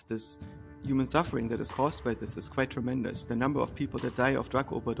this human suffering that is caused by this is quite tremendous. The number of people that die of drug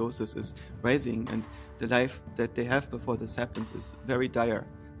overdoses is rising, and the life that they have before this happens is very dire.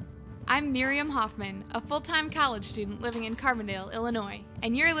 I'm Miriam Hoffman, a full-time college student living in Carbondale, Illinois,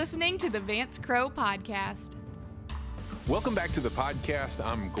 and you're listening to the Vance Crow Podcast. Welcome back to the podcast.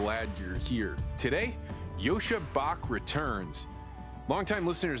 I'm glad you're here. Today, Joscha Bach returns. Longtime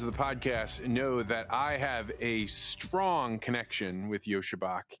listeners of the podcast know that I have a strong connection with Joscha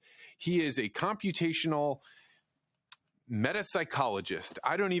Bach. He is a computational metapsychologist.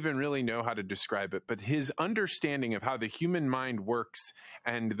 I don't even really know how to describe it, but his understanding of how the human mind works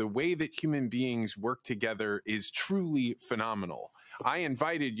and the way that human beings work together is truly phenomenal. I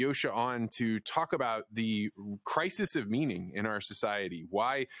invited Joscha on to talk about the crisis of meaning in our society,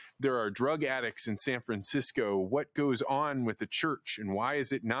 why there are drug addicts in San Francisco, what goes on with the church, and why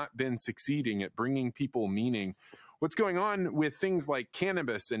has it not been succeeding at bringing people meaning, what's going on with things like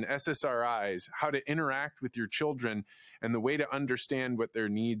cannabis and SSRIs, how to interact with your children, and the way to understand what their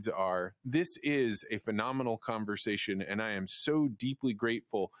needs are. This is a phenomenal conversation, and I am so deeply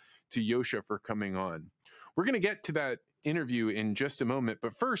grateful to Joscha for coming on. We're going to get to that interview in just a moment,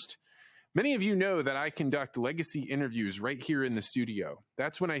 but first, many of you know that I conduct legacy interviews right here in the studio.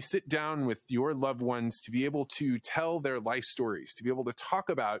 That's when I sit down with your loved ones to be able to tell their life stories, to be able to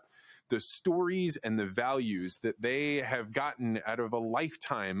talk about the stories and the values that they have gotten out of a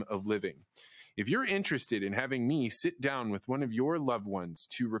lifetime of living. If you're interested in having me sit down with one of your loved ones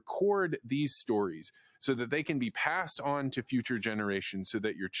to record these stories so that they can be passed on to future generations, so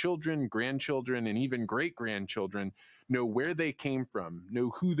that your children, grandchildren, and even great-grandchildren know where they came from, know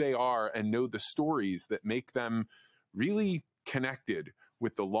who they are, and know the stories that make them really connected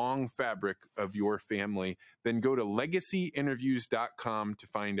with the long fabric of your family, then go to legacyinterviews.com to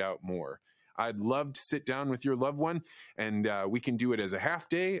find out more. I'd love to sit down with your loved one, and we can do it as a half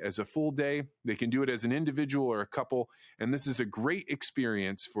day, as a full day. They can do it as an individual or a couple, and this is a great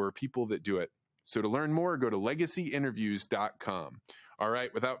experience for people that do it. So to learn more, go to legacyinterviews.com. All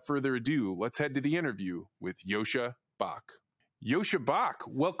right, without further ado, let's head to the interview with Joscha Bach. Joscha Bach,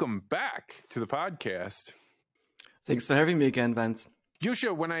 welcome back to the podcast. Thanks for having me again, Vance.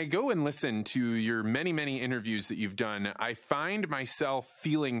 Joscha, when I go and listen to your many, many interviews that you've done, I find myself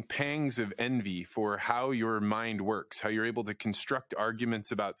feeling pangs of envy for how your mind works, how you're able to construct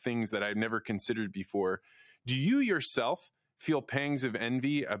arguments about things that I've never considered before. Do you yourself feel pangs of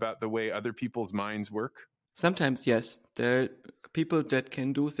envy about the way other people's minds work? Sometimes, yes. There are people that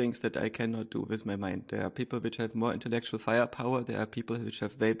can do things that I cannot do with my mind. There are people which have more intellectual firepower. There are people which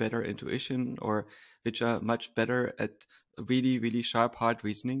have way better intuition or which are much better at really, really sharp, hard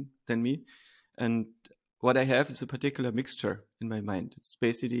reasoning than me. And what I have is a particular mixture in my mind. It's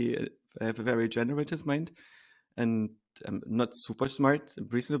basically, I have a very generative mind, and I'm not super smart, I'm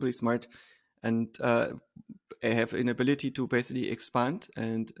reasonably smart. And I have an ability to basically expand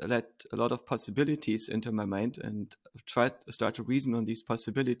and let a lot of possibilities into my mind and start to reason on these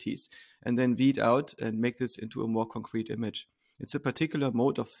possibilities and then weed out and make this into a more concrete image. It's a particular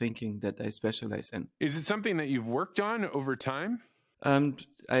mode of thinking that I specialize in. Is it something that you've worked on over time?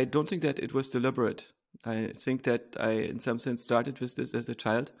 I don't think that it was deliberate. I think that I, in some sense, started with this as a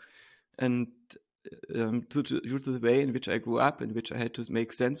child. And due to the way in which I grew up, in which I had to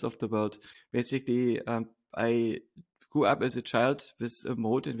make sense of the world, basically, I grew up as a child with a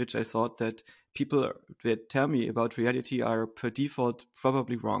mode in which I thought that people that tell me about reality are per default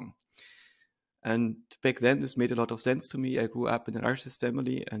probably wrong. And back then, this made a lot of sense to me. I grew up in an artist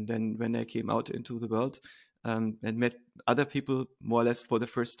family, and then when I came out into the world and met other people more or less for the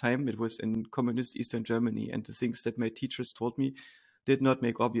first time, it was in communist Eastern Germany, and the things that my teachers told me did not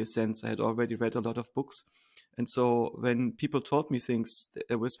make obvious sense. I had already read a lot of books. And so when people told me things,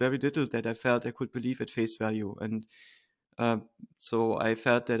 there was very little that I felt I could believe at face value. And so I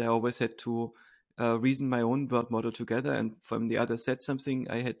felt that I always had to reason my own world model together. And from the other said something,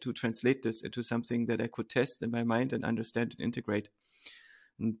 I had to translate this into something that I could test in my mind and understand and integrate.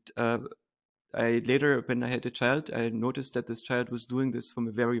 And I later, when I had a child, I noticed that this child was doing this from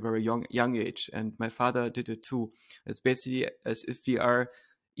a very, very young age. And my father did it too. It's basically as if we are,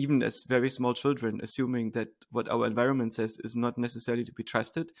 even as very small children, assuming that what our environment says is not necessarily to be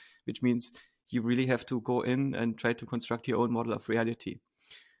trusted, which means you really have to go in and try to construct your own model of reality.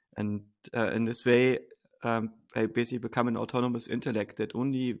 And in this way, I basically become an autonomous intellect that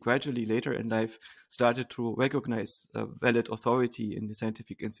only gradually later in life started to recognize valid authority in the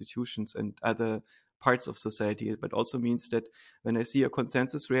scientific institutions and other parts of society. But also means that when I see a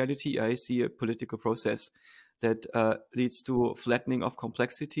consensus reality, I see a political process that leads to flattening of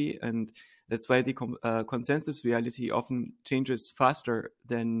complexity, and that's why the consensus reality often changes faster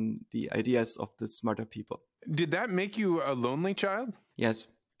than the ideas of the smarter people. Did that make you a lonely child? Yes,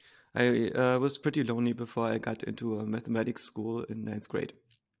 I was pretty lonely before I got into a mathematics school in 9th grade.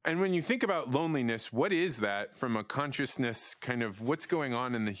 And when you think about loneliness, what is that from a consciousness, kind of what's going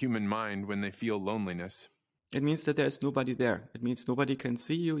on in the human mind when they feel loneliness? It means that there's nobody there. It means nobody can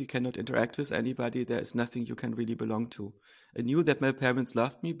see you. You cannot interact with anybody. There's nothing you can really belong to. I knew that my parents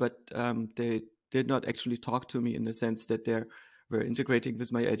loved me, but they did not actually talk to me in the sense that they were integrating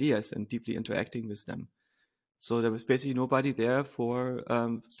with my ideas and deeply interacting with them. So there was basically nobody there for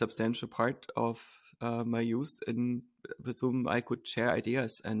substantial part of my youth with whom I could share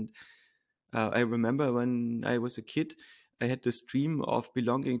ideas. And I remember when I was a kid, I had this dream of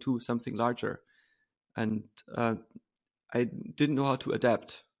belonging to something larger. And I didn't know how to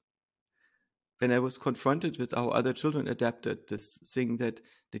adapt. When I was confronted with how other children adapted, this thing that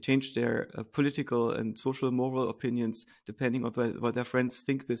they changed their political and social moral opinions depending on what their friends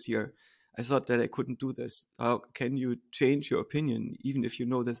think this year, I thought that I couldn't do this. How can you change your opinion even if you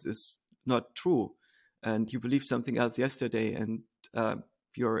know this is not true and you believed something else yesterday and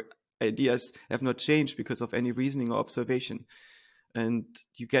your ideas have not changed because of any reasoning or observation? And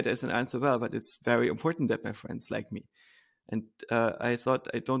you get as an answer, well, but it's very important that my friends like me. And I thought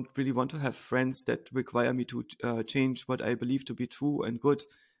I don't really want to have friends that require me to change what I believe to be true and good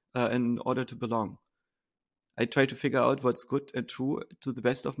in order to belong. I try to figure out what's good and true to the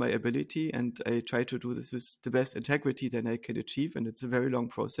best of my ability, and I try to do this with the best integrity that I can achieve, and it's a very long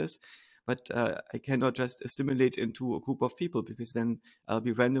process. But I cannot just assimilate into a group of people, because then I'll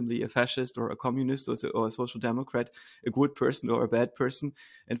be randomly a fascist or a communist or a social democrat, a good person or a bad person.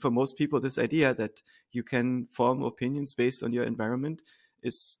 And for most people, this idea that you can form opinions based on your environment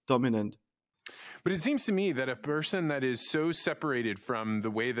is dominant. But it seems to me that a person that is so separated from the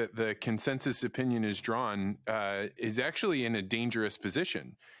way that the consensus opinion is drawn is actually in a dangerous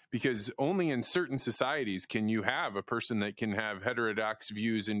position, because only in certain societies can you have a person that can have heterodox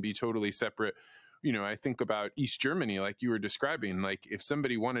views and be totally separate. You know, I think about East Germany, like you were describing, like if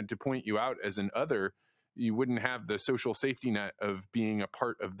somebody wanted to point you out as an other, you wouldn't have the social safety net of being a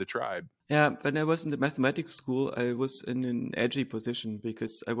part of the tribe. Yeah, when I was in the mathematics school, I was in an edgy position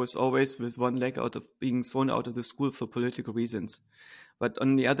because I was always with one leg out of being thrown out of the school for political reasons. But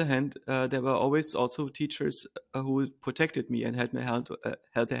on the other hand, there were always also teachers who protected me and held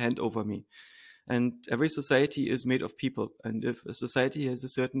their hand over me. And every society is made of people. And if a society has a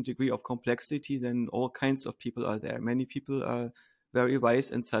certain degree of complexity, then all kinds of people are there. Many people are very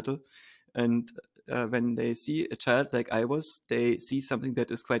wise and subtle. And when they see a child like I was, they see something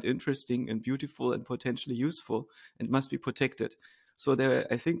that is quite interesting and beautiful and potentially useful and must be protected. So there,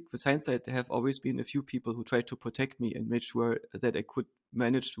 I think with hindsight, there have always been a few people who tried to protect me and made sure that I could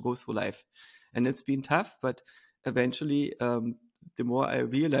manage to go through life. And it's been tough, but eventually, the more I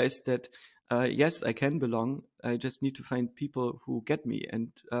realized that, yes, I can belong, I just need to find people who get me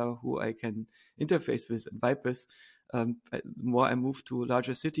and who I can interface with and vibe with. The more I moved to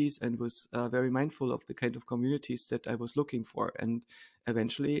larger cities and was very mindful of the kind of communities that I was looking for. And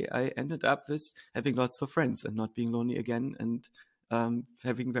eventually I ended up with having lots of friends and not being lonely again and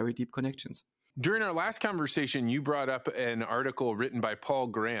having very deep connections. During our last conversation, you brought up an article written by Paul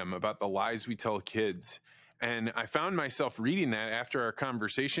Graham about the lies we tell kids. And I found myself reading that after our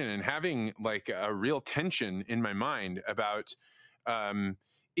conversation and having like a real tension in my mind about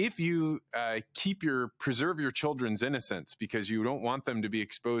if you preserve your children's innocence because you don't want them to be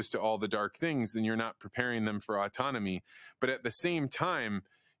exposed to all the dark things, then you're not preparing them for autonomy. But at the same time,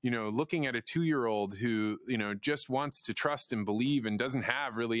 you know, looking at a 2-year-old who, you know, just wants to trust and believe and doesn't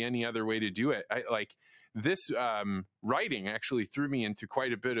have really any other way to do it. This writing actually threw me into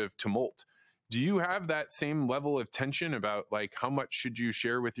quite a bit of tumult. Do you have that same level of tension about like how much should you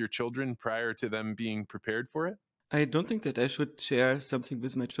share with your children prior to them being prepared for it? I don't think that I should share something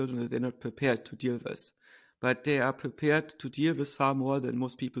with my children that they're not prepared to deal with, but they are prepared to deal with far more than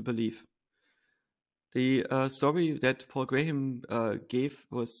most people believe. The story that Paul Graham gave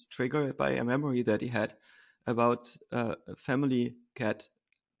was triggered by a memory that he had about a family cat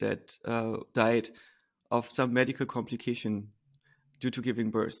that died of some medical complication due to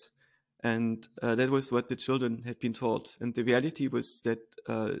giving birth. And that was what the children had been told. And the reality was that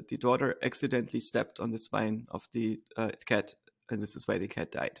the daughter accidentally stepped on the spine of the cat, and this is why the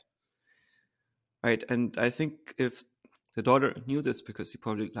cat died. Right, and I think if the daughter knew this, because she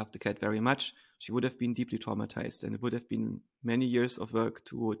probably loved the cat very much, she would have been deeply traumatized, and it would have been many years of work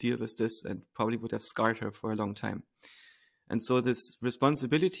to deal with this and probably would have scarred her for a long time. And so this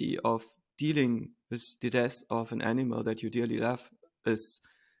responsibility of dealing with the death of an animal that you dearly love is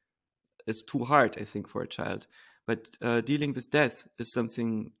too hard, I think, for a child. But dealing with death is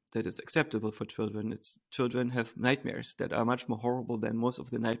something that is acceptable for children. Children have nightmares that are much more horrible than most of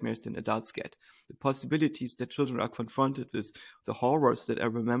the nightmares that adults get. The possibilities that children are confronted with, the horrors that I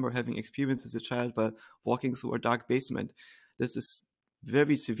remember having experienced as a child by walking through a dark basement, this is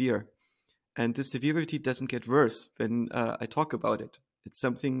very severe. And the severity doesn't get worse when I talk about it. It's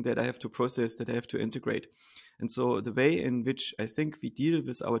something that I have to process, that I have to integrate. And so the way in which I think we deal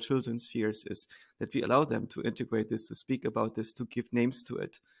with our children's fears is that we allow them to integrate this, to speak about this, to give names to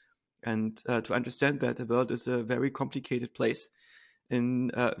it, and to understand that the world is a very complicated place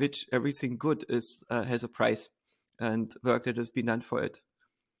in which everything good has a price and work that has been done for it.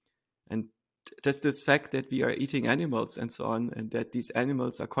 And just this fact that we are eating animals and so on, and that these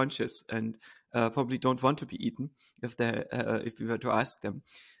animals are conscious and probably don't want to be eaten if we were to ask them.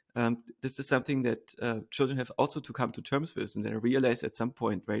 This is something that children have also to come to terms with, and they realize at some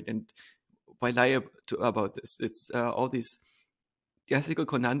point, right? And why lie about this? It's all these ethical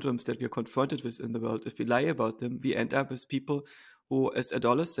conundrums that we are confronted with in the world. If we lie about them, we end up with people who, as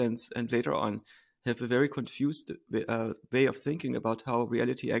adolescents and later on, have a very confused way of thinking about how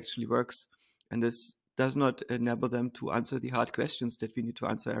reality actually works. And this does not enable them to answer the hard questions that we need to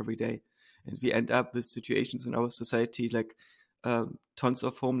answer every day. And we end up with situations in our society like tons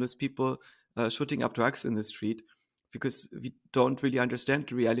of homeless people shooting up drugs in the street because we don't really understand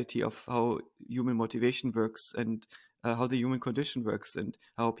the reality of how human motivation works and how the human condition works and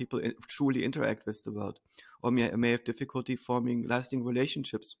how people truly interact with the world. Or may have difficulty forming lasting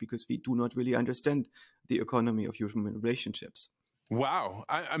relationships because we do not really understand the economy of human relationships. Wow.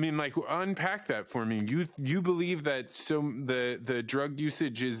 I mean, like, unpack that for me. You believe that the drug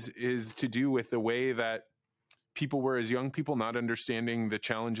usage is to do with the way that people were as young people, not understanding the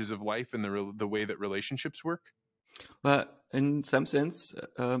challenges of life and the way that relationships work? Well, in some sense,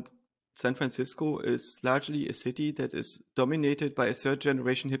 San Francisco is largely a city that is dominated by a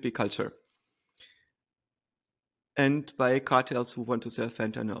third-generation hippie culture and by cartels who want to sell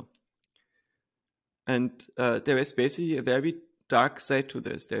fentanyl. And there is basically a very dark side to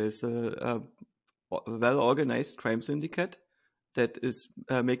this. There is a well-organized crime syndicate that is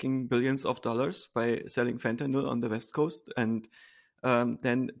making billions of dollars by selling fentanyl on the West Coast. And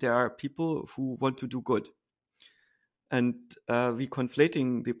then there are people who want to do good. And we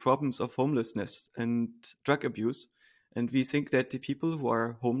conflating the problems of homelessness and drug abuse. And we think that the people who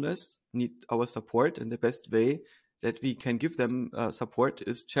are homeless need our support. And the best way that we can give them support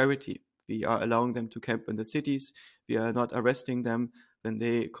is charity. We are allowing them to camp in the cities. We are not arresting them when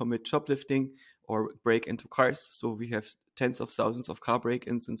they commit shoplifting or break into cars. So we have tens of thousands of car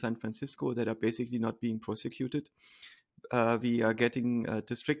break-ins in San Francisco that are basically not being prosecuted. We are getting a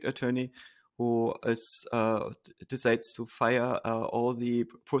district attorney who decides to fire all the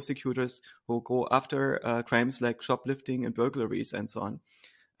prosecutors who go after crimes like shoplifting and burglaries and so on,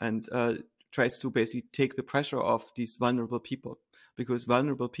 and tries to basically take the pressure off these vulnerable people, because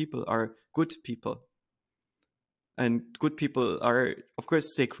vulnerable people are good people. And good people are, of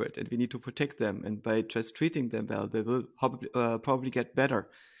course, sacred, and we need to protect them. And by just treating them well, they will probably get better.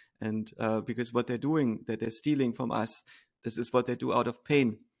 And because what they're doing, that they're stealing from us, this is what they do out of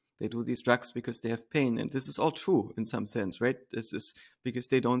pain. They do these drugs because they have pain. And this is all true in some sense, right? This is because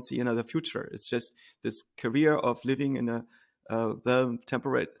they don't see another future. It's just this career of living in a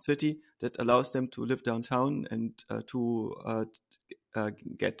well-temperate city that allows them to live downtown and to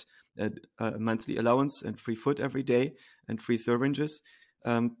get a monthly allowance and free food every day and free syringes,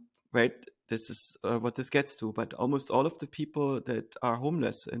 right? This is what this gets to. But almost all of the people that are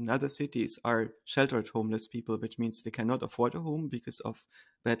homeless in other cities are sheltered homeless people, which means they cannot afford a home because of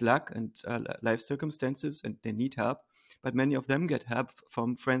bad luck and life circumstances, and they need help. But many of them get help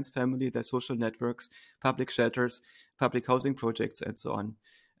from friends, family, their social networks, public shelters, public housing projects, and so on.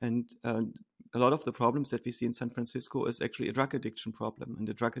 And a lot of the problems that we see in San Francisco is actually a drug addiction problem. And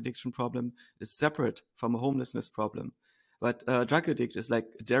the drug addiction problem is separate from a homelessness problem. But drug addict is like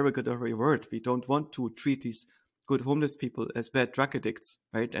a derogatory word. We don't want to treat these good homeless people as bad drug addicts,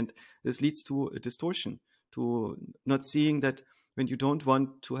 right? And this leads to a distortion, to not seeing that when you don't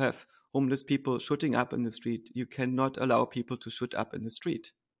want to have homeless people shooting up in the street, you cannot allow people to shoot up in the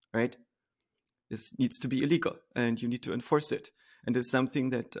street, right? This needs to be illegal, and you need to enforce it. And it's something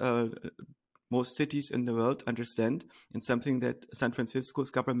that most cities in the world understand, and something that San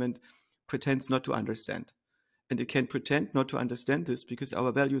Francisco's government pretends not to understand. And it can pretend not to understand this because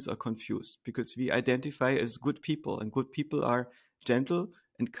our values are confused, because we identify as good people, and good people are gentle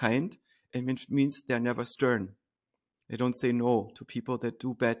and kind, and which means they're never stern. They don't say no to people that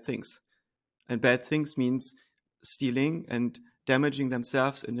do bad things. And bad things means stealing and damaging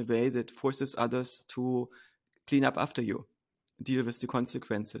themselves in a way that forces others to clean up after you, deal with the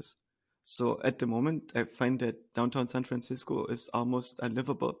consequences. So at the moment, I find that downtown San Francisco is almost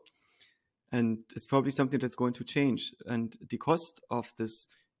unlivable. And it's probably something that's going to change. And the cost of this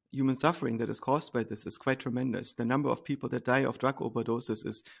human suffering that is caused by this is quite tremendous. The number of people that die of drug overdoses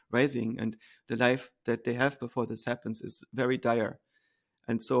is rising, and the life that they have before this happens is very dire.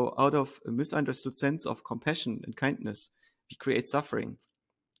 And so out of a misunderstood sense of compassion and kindness, we create suffering,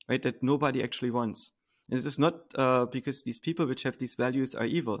 right, that nobody actually wants. And this is not because these people which have these values are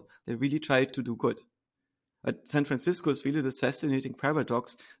evil. They really try to do good. But San Francisco is really this fascinating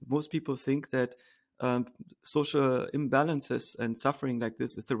paradox. Most people think that social imbalances and suffering like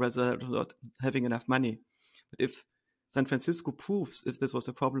this is the result of not having enough money. But if San Francisco proves if this was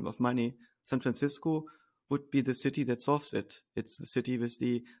a problem of money, San Francisco would be the city that solves it. It's the city with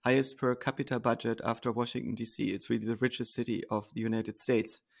the highest per capita budget after Washington, D.C. It's really the richest city of the United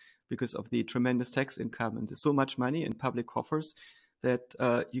States because of the tremendous tax income. And there's so much money in public coffers that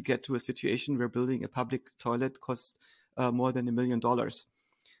you get to a situation where building a public toilet costs more than $1 million.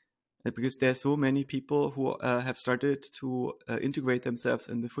 Because there are so many people who have started to integrate themselves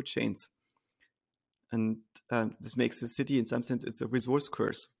in the food chains. And this makes the city, in some sense, it's a resource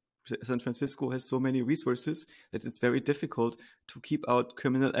curse. San Francisco has so many resources that it's very difficult to keep out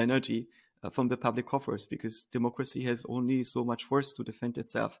criminal energy from the public coffers, because democracy has only so much force to defend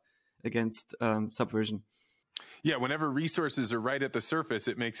itself against subversion. Yeah, whenever resources are right at the surface,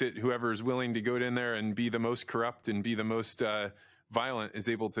 it makes it whoever's willing to go in there and be the most corrupt and be the most violent is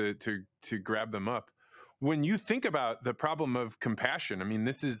able to grab them up. When you think about the problem of compassion, I mean,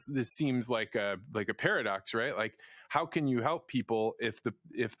 this seems like a paradox, right? Like, how can you help people if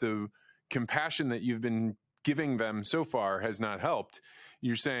the compassion that you've been giving them so far has not helped?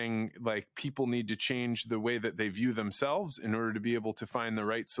 You're saying like people need to change the way that they view themselves in order to be able to find the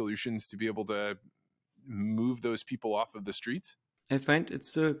right solutions to be able to move those people off of the streets? I find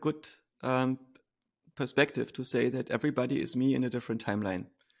it's a good perspective to say that everybody is me in a different timeline.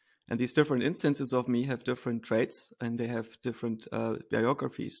 And these different instances of me have different traits, and they have different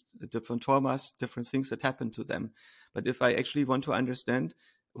biographies, different traumas, different things that happen to them. But if I actually want to understand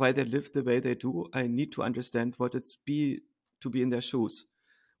why they live the way they do, I need to understand what it's to be in their shoes.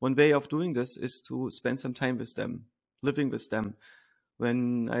 One way of doing this is to spend some time with them, living with them.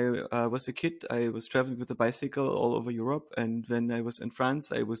 When I was a kid, I was traveling with a bicycle all over Europe. And when I was in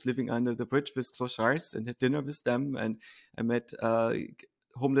France, I was living under the bridge with clochards and had dinner with them. And I met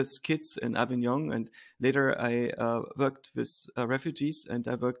homeless kids in Avignon. And later I worked with refugees, and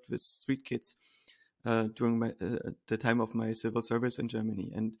I worked with street kids during the time of my civil service in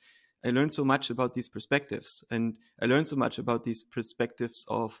Germany. And I learned so much about these perspectives. And I learned so much about these perspectives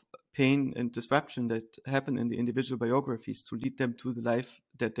of pain and disruption that happen in the individual biographies to lead them to the life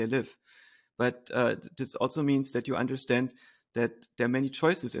that they live. But this also means that you understand that there are many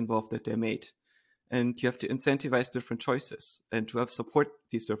choices involved that they're made. And you have to incentivize different choices and to have support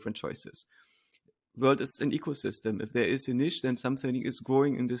these different choices. World is an ecosystem. If there is a niche, then something is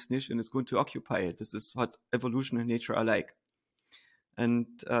growing in this niche and is going to occupy it. This is what evolution and nature are like. And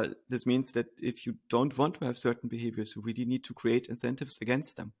this means that if you don't want to have certain behaviors, you really need to create incentives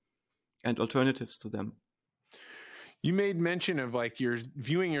against them and alternatives to them. You made mention of like you're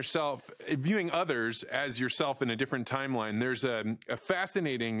viewing others as yourself in a different timeline. There's a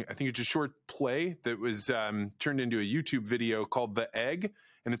fascinating, I think it's a short play that was turned into a YouTube video called The Egg,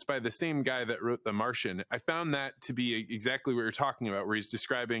 and it's by the same guy that wrote The Martian. I found that to be exactly what you're talking about, where he's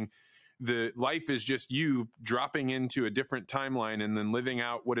describing the life is just you dropping into a different timeline and then living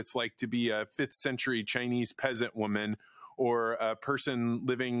out what it's like to be a 5th century Chinese peasant woman or a person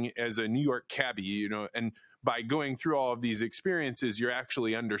living as a New York cabbie, and by going through all of these experiences, you're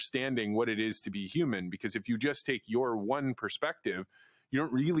actually understanding what it is to be human. Because if you just take your one perspective, you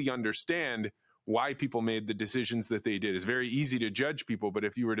don't really understand why people made the decisions that they did. It's very easy to judge people, but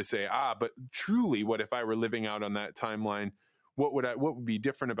if you were to say, but truly, what if I were living out on that timeline? What would be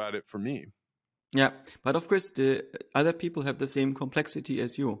different about it for me? Yeah, but of course, the other people have the same complexity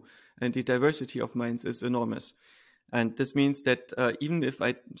as you, and the diversity of minds is enormous. And this means that even if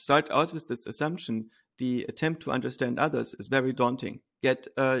I start out with this assumption, the attempt to understand others is very daunting. Yet,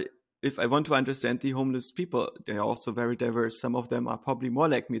 if I want to understand the homeless people, they are also very diverse. Some of them are probably more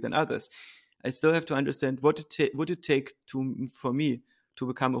like me than others. I still have to understand what would it take for me to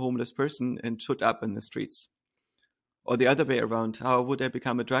become a homeless person and shut up in the streets. Or the other way around, how would I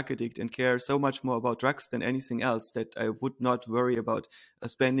become a drug addict and care so much more about drugs than anything else that I would not worry about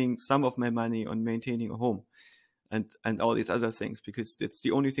spending some of my money on maintaining a home? and all these other things, because it's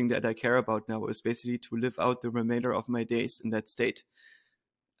the only thing that I care about now is basically to live out the remainder of my days in that state.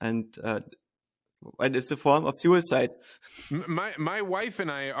 And it's a form of suicide. My wife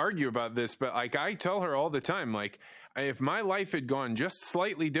and I argue about this, but like I tell her all the time, like if my life had gone just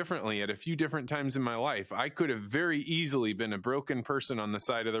slightly differently at a few different times in my life, I could have very easily been a broken person on the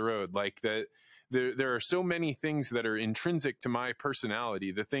side of the road. Like that, there are so many things that are intrinsic to my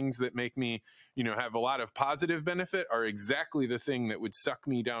personality. The things that make me, have a lot of positive benefit are exactly the thing that would suck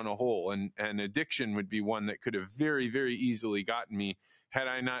me down a hole. And addiction would be one that could have very, very easily gotten me had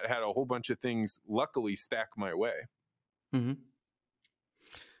I not had a whole bunch of things luckily stack my way. Mm-hmm.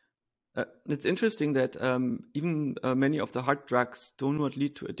 It's interesting that even many of the hard drugs do not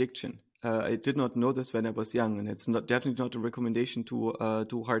lead to addiction. I did not know this when I was young, and it's definitely not a recommendation to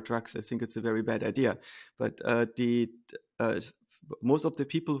do hard drugs. I think it's a very bad idea. But most of the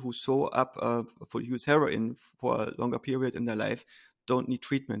people who show up for use heroin for a longer period in their life don't need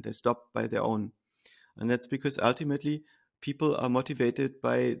treatment. They stop by their own. And that's because ultimately people are motivated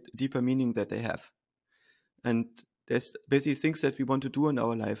by deeper meaning that they have. And there's basically things that we want to do in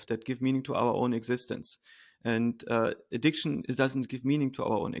our life that give meaning to our own existence. And addiction doesn't give meaning to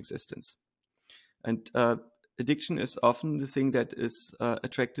our own existence. And addiction is often the thing that is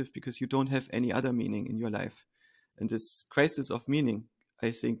attractive because you don't have any other meaning in your life. And this crisis of meaning, I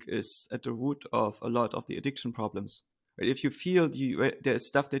think, is at the root of a lot of the addiction problems. Right? If you feel there's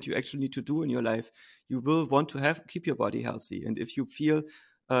stuff that you actually need to do in your life, you will want to keep your body healthy. And if you feel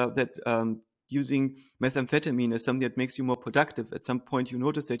that using methamphetamine is something that makes you more productive, at some point you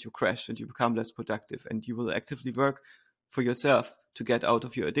notice that you crash and you become less productive, and you will actively work for yourself to get out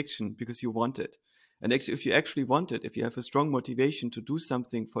of your addiction because you want it. And actually, if you actually want it, if you have a strong motivation to do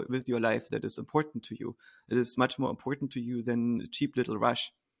something with your life that is important to you, it is much more important to you than a cheap little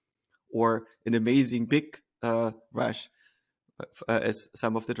rush or an amazing big rush, as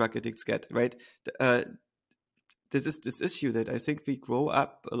some of the drug addicts get, right? This is this issue that I think we grow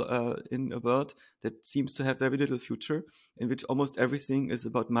up in a world that seems to have very little future, in which almost everything is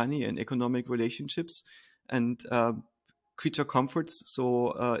about money and economic relationships and creature comforts.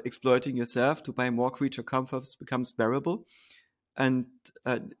 So exploiting yourself to buy more creature comforts becomes bearable. And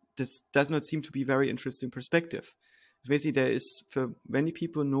this does not seem to be a very interesting perspective. Basically, there is, for many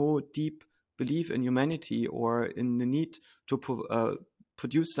people, no deep belief in humanity or in the need to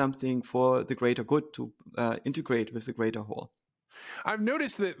produce something for the greater good, to integrate with the greater whole. I've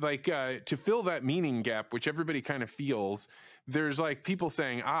noticed that, like, to fill that meaning gap, which everybody kind of feels, there's like people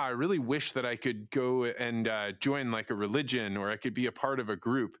saying, I really wish that I could go and join like a religion, or I could be a part of a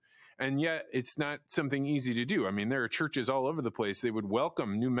group. And yet it's not something easy to do. I mean, there are churches all over the place. They would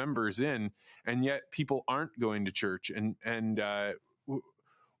welcome new members in, and yet people aren't going to church. And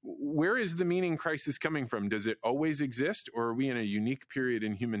where is the meaning crisis coming from? Does it always exist, or are we in a unique period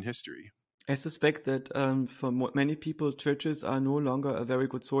in human history? I suspect that for many people, churches are no longer a very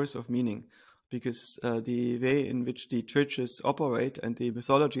good source of meaning, because the way in which the churches operate and the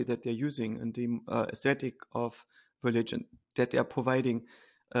mythology that they're using and the aesthetic of religion that they are providing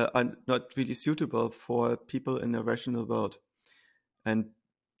are not really suitable for people in a rational world. And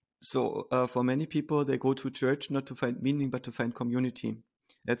so for many people, they go to church not to find meaning, but to find community.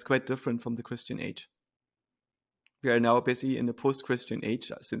 That's quite different from the Christian age. We are now busy in the post-Christian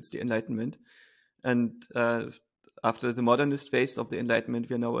age since the Enlightenment. And after the modernist phase of the Enlightenment,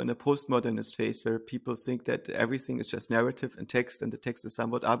 we are now in a postmodernist phase where people think that everything is just narrative and text, and the text is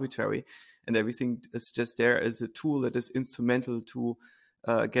somewhat arbitrary, and everything is just there as a tool that is instrumental to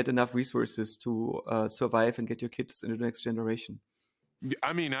get enough resources to survive and get your kids into the next generation.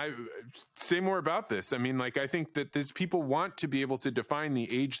 I mean, I say more about this. I mean, like, I think that these people want to be able to define the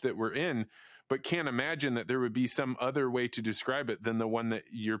age that we're in, but can't imagine that there would be some other way to describe it than the one that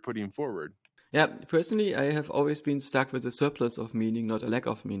you're putting forward. Yeah, personally, I have always been stuck with a surplus of meaning, not a lack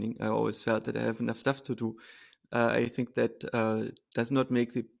of meaning. I always felt that I have enough stuff to do. I think that does not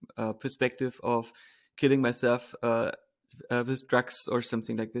make the perspective of killing myself with drugs or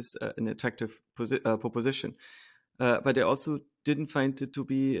something like this an attractive proposition. But I also didn't find it to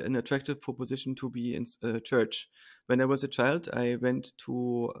be an attractive proposition to be in church. When I was a child, I went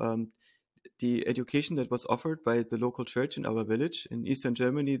to the education that was offered by the local church in our village. In Eastern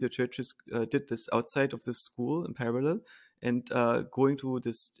Germany, the churches did this outside of the school in parallel, and going to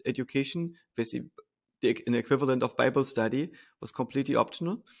this education, basically an equivalent of Bible study, was completely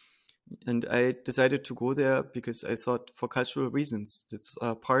optional. And I decided to go there because I thought, for cultural reasons, it's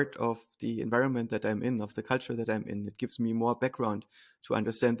part of the environment that I'm in, of the culture that I'm in. It gives me more background to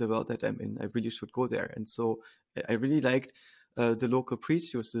understand the world that I'm in. I really should go there. And so I really liked the local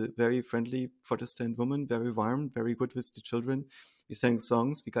priest. She was a very friendly Protestant woman, very warm, very good with the children. We sang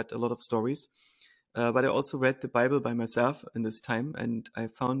songs. We got a lot of stories. But I also read the Bible by myself in this time, and I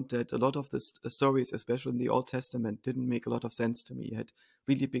found that a lot of the stories, especially in the Old Testament, didn't make a lot of sense to me. I had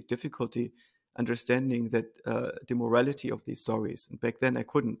really big difficulty understanding that the morality of these stories. And back then I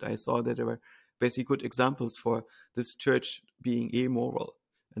couldn't. I saw that there were basically good examples for this church being amoral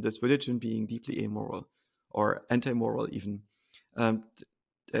and this religion being deeply amoral or anti-moral even.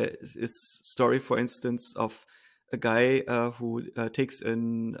 This story, for instance, of a guy who takes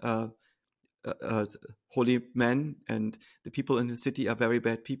an holy man, and the people in his city are very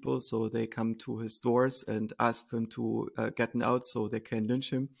bad people, so they come to his doors and ask him to get him out so they can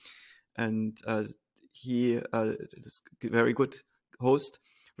lynch him. And he, this very good host,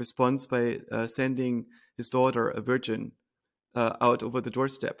 responds by sending his daughter, a virgin, out over the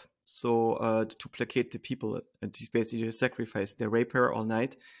doorstep, so to placate the people. And he's basically a sacrifice. They rape her all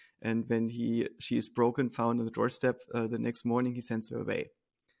night, and when she is broken, found on the doorstep the next morning, he sends her away.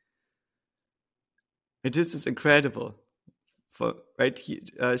 And this is incredible. Right,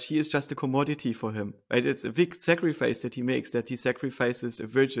 she is just a commodity for him. Right, it's a big sacrifice that he makes. That he sacrifices a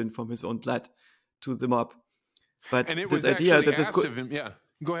virgin from his own blood to the mob. But and it this was idea actually that this asked of him. Yeah,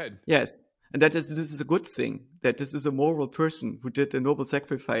 go ahead. Yes, and that this is a good thing. That this is a moral person who did a noble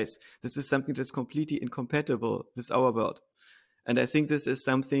sacrifice. This is something that's completely incompatible with our world. And I think this is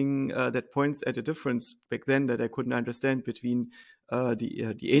something that points at a difference back then that I couldn't understand between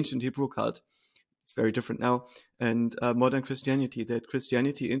the ancient Hebrew cult. It's very different now, and modern Christianity. That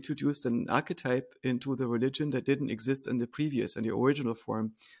Christianity introduced an archetype into the religion that didn't exist in the previous and the original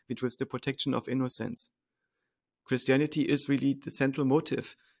form, which was the protection of innocence. Christianity is really the central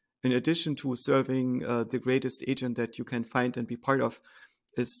motive. In addition to serving the greatest agent that you can find and be part of,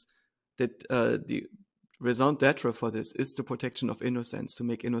 is that the raison d'etre for this is the protection of innocence, to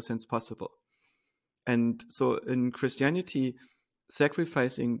make innocence possible. And so in Christianity,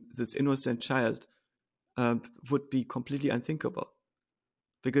 sacrificing this innocent child would be completely unthinkable,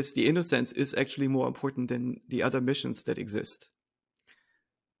 because the innocence is actually more important than the other missions that exist.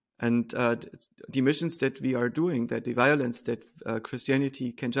 And the missions that we are doing, that the violence that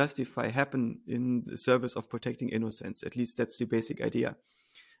Christianity can justify, happen in the service of protecting innocence. At least that's the basic idea.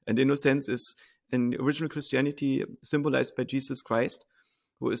 And innocence is, in original Christianity, symbolized by Jesus Christ,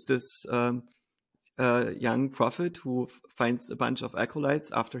 who is this young prophet who finds a bunch of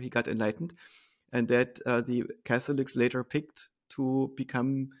acolytes after he got enlightened, and that the Catholics later picked to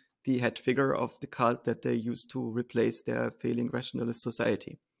become the head figure of the cult that they used to replace their failing rationalist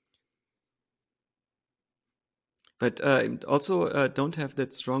society. But also don't have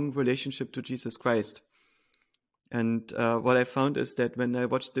that strong relationship to Jesus Christ. And what I found is that when I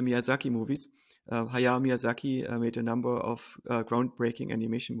watched the Miyazaki movies, Hayao Miyazaki made a number of groundbreaking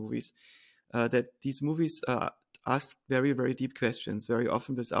animation movies, that these movies ask very, very deep questions, very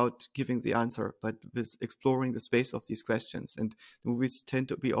often without giving the answer, but with exploring the space of these questions. And the movies tend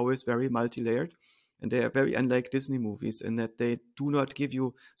to be always very multi-layered, and they are very unlike Disney movies in that they do not give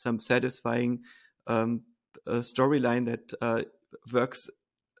you some satisfying storyline that works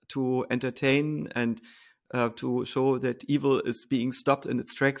to entertain and to show that evil is being stopped in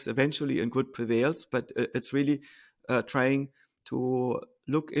its tracks eventually and good prevails. But it's really trying to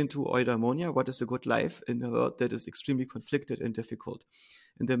look into eudaimonia, what is a good life in a world that is extremely conflicted and difficult.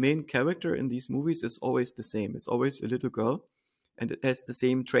 And the main character in these movies is always the same. It's always a little girl, and it has the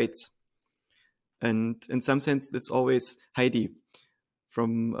same traits. And in some sense, it's always Heidi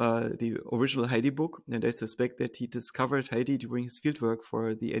from the original Heidi book. And I suspect that he discovered Heidi during his fieldwork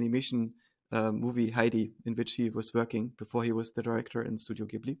for the animation movie Heidi, in which he was working before he was the director in Studio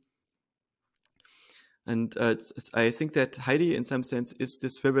Ghibli. And I think that Heidi, in some sense, is the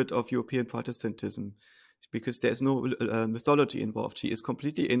spirit of European Protestantism, because there's no mythology involved. She is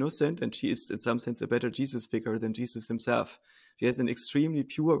completely innocent, and she is, in some sense, a better Jesus figure than Jesus himself. She has an extremely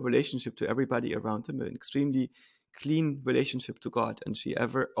pure relationship to everybody around him, an extremely clean relationship to God, and she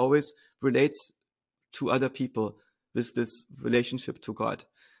always relates to other people with this relationship to God.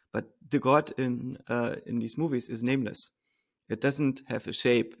 But the God in these movies is nameless. It doesn't have a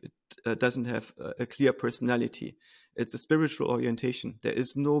shape. It doesn't have a clear personality. It's a spiritual orientation. There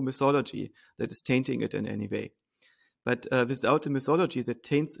is no mythology that is tainting it in any way. But without a mythology that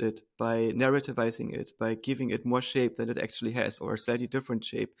taints it by narrativizing it, by giving it more shape than it actually has, or a slightly different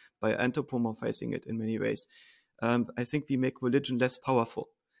shape, by anthropomorphizing it in many ways, I think we make religion less powerful.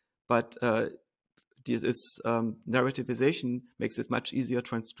 But this narrativization makes it much easier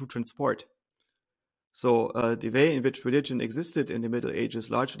to transport. So the way in which religion existed in the Middle Ages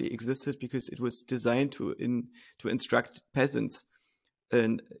largely existed because it was designed to instruct peasants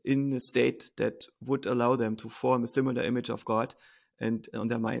in a state that would allow them to form a similar image of God and on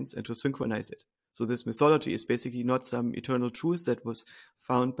their minds and to synchronize it. So this mythology is basically not some eternal truth that was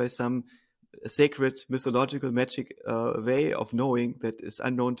found by some sacred mythological magic way of knowing that is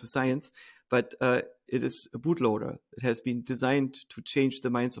unknown to science, but it is a bootloader. It has been designed to change the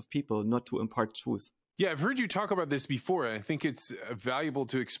minds of people, not to impart truth. Yeah, I've heard you talk about this before, and I think it's valuable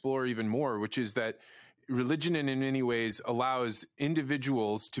to explore even more, which is that religion in many ways allows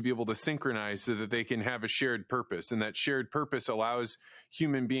individuals to be able to synchronize so that they can have a shared purpose. And that shared purpose allows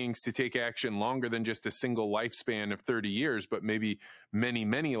human beings to take action longer than just a single lifespan of 30 years, but maybe many,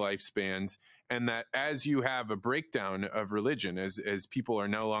 many lifespans. And that as you have a breakdown of religion, as people are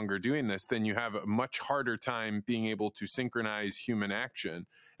no longer doing this, then you have a much harder time being able to synchronize human action.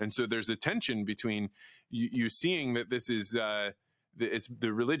 And so there's a tension between you seeing that this is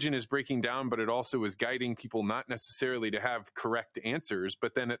the religion is breaking down, but it also is guiding people not necessarily to have correct answers.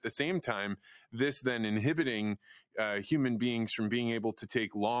 But then at the same time, this then inhibiting human beings from being able to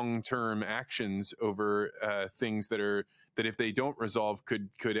take long-term actions over things that if they don't resolve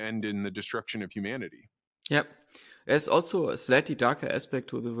could end in the destruction of humanity. Yep. There's also a slightly darker aspect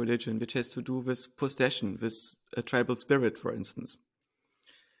to the religion, which has to do with possession, with a tribal spirit, for instance.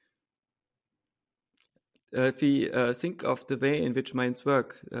 If we think of the way in which minds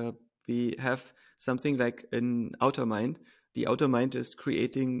work, we have something like an outer mind. The outer mind is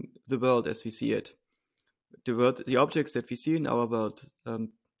creating the world as we see it. The world, the objects that we see in our world,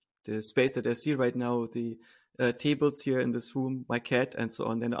 the space that I see right now, the tables here in this room, my cat, and so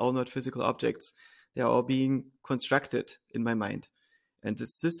on, they're all not physical objects. They are all being constructed in my mind. And the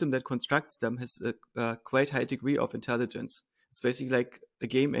system that constructs them has a quite high degree of intelligence. It's basically like a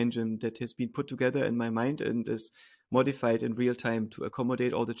game engine that has been put together in my mind and is modified in real time to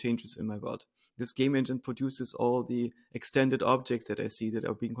accommodate all the changes in my world. This game engine produces all the extended objects that I see that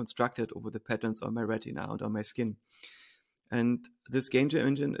are being constructed over the patterns on my retina and on my skin. And this game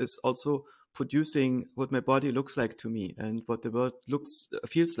engine is also producing what my body looks like to me and what the world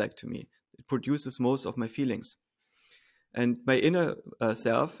feels like to me. It produces most of my feelings. And my inner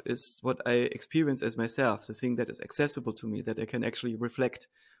self is what I experience as myself, the thing that is accessible to me, that I can actually reflect.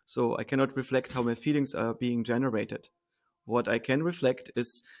 So I cannot reflect how my feelings are being generated. What I can reflect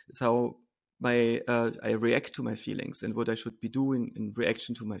is how I react to my feelings and what I should be doing in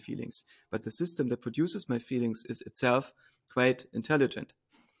reaction to my feelings. But the system that produces my feelings is itself quite intelligent.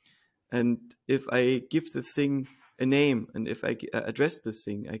 And if I give this thing a name and if I address this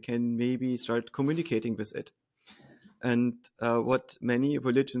thing, I can maybe start communicating with it. And what many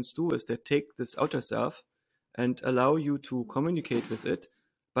religions do is they take this outer self and allow you to communicate with it,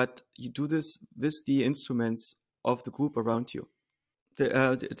 but you do this with the instruments of the group around you.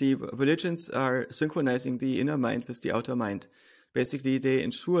 The religions are synchronizing the inner mind with the outer mind. Basically, they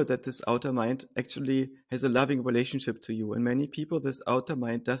ensure that this outer mind actually has a loving relationship to you. And many people, this outer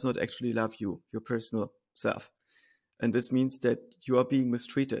mind does not actually love you, your personal self. And this means that you are being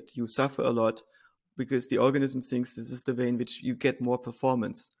mistreated. You suffer a lot because the organism thinks this is the way in which you get more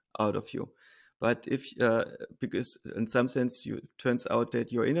performance out of you. But because in some sense, it turns out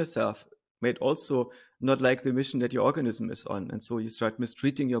that your inner self might also not like the mission that your organism is on. And so you start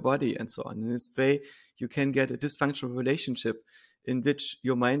mistreating your body and so on. In this way, you can get a dysfunctional relationship in which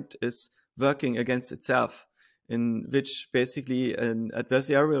your mind is working against itself, in which basically an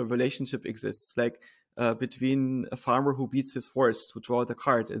adversarial relationship exists, like between a farmer who beats his horse to draw the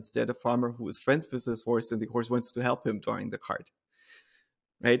cart instead of a farmer who is friends with his horse and the horse wants to help him drawing the cart.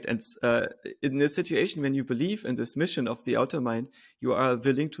 Right? And in a situation when you believe in this mission of the outer mind, you are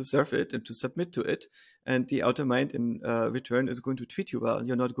willing to serve it and to submit to it. And the outer mind in return is going to treat you well.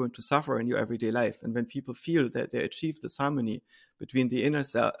 You're not going to suffer in your everyday life. And when people feel that they achieve this harmony between the inner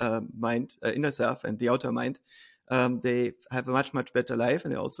self and the outer mind, they have a much, much better life.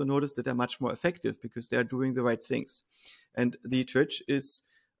 And they also notice that they're much more effective because they are doing the right things. And the church is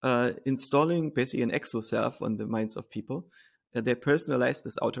installing basically an exo-self on the minds of people. They personalize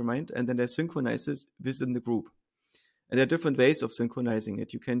this outer mind and then they synchronize it within the group. And there are different ways of synchronizing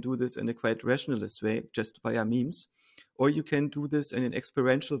it. You can do this in a quite rationalist way, just via memes, or you can do this in an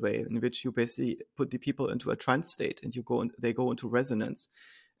experiential way in which you basically put the people into a trance state and they go into resonance.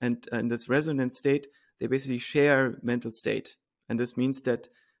 And in this resonance state, they basically share mental state. And this means that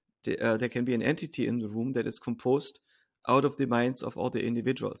there can be an entity in the room that is composed out of the minds of all the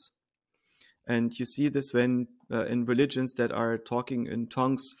individuals. And you see this when in religions that are talking in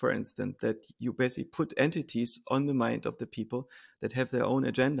tongues, for instance, that you basically put entities on the mind of the people that have their own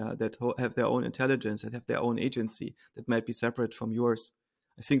agenda, that have their own intelligence, that have their own agency, that might be separate from yours.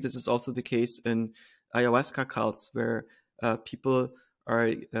 I think this is also the case in ayahuasca cults, where people are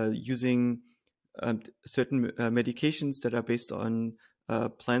using certain medications that are based on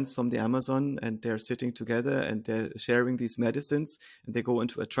plants from the Amazon, and they're sitting together and they're sharing these medicines, and they go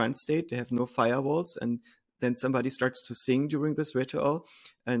into a trance state. They have no firewalls, and then somebody starts to sing during this ritual,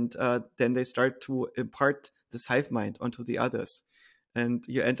 and then they start to impart this hive mind onto the others. And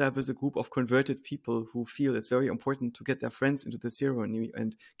you end up with a group of converted people who feel it's very important to get their friends into the ceremony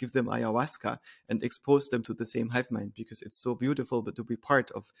and give them ayahuasca and expose them to the same hive mind, because it's so beautiful but to be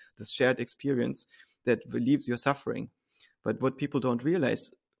part of this shared experience that relieves your suffering. But what people don't realize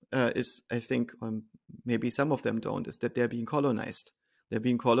is, I think, maybe some of them don't, is that they're being colonized. They're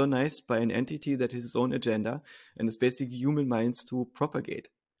being colonized by an entity that has its own agenda and is basically human minds to propagate.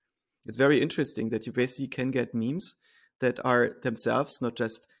 It's very interesting that you basically can get memes that are themselves not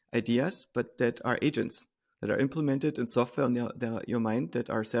just ideas, but that are agents, that are implemented in software on your mind, that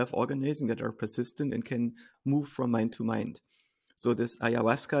are self-organizing, that are persistent and can move from mind to mind. So this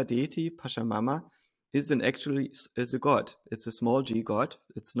ayahuasca deity, Pachamama, is a god. It's a small g god.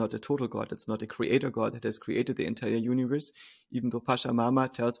 It's not a total god. It's not a creator god that has created the entire universe, even though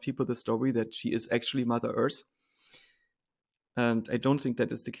Pachamama tells people the story that she is actually Mother Earth. And I don't think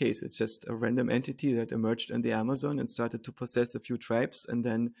that is the case. It's just a random entity that emerged in the Amazon and started to possess a few tribes, and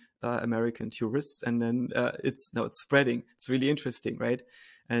then American tourists, and then it's spreading. It's really interesting, right?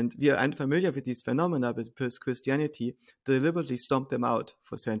 And we are unfamiliar with these phenomena because Christianity deliberately stomped them out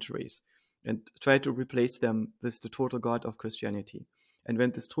for centuries and tried to replace them with the total God of Christianity. And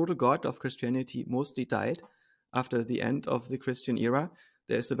when this total God of Christianity mostly died after the end of the Christian era,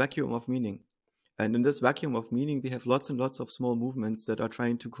 there is a vacuum of meaning. And in this vacuum of meaning, we have lots and lots of small movements that are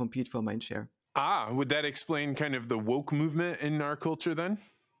trying to compete for mindshare. Would that explain kind of the woke movement in our culture then?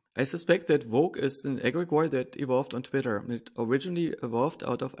 I suspect that woke is an egregore that evolved on Twitter. It originally evolved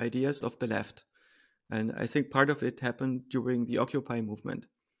out of ideas of the left. And I think part of it happened during the Occupy movement,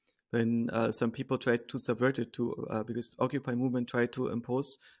 when some people tried to subvert it because the Occupy movement tried to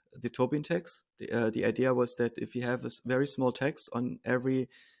impose the Tobin tax. The idea was that if you have a very small tax on every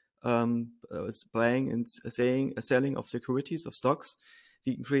buying and selling of securities, of stocks,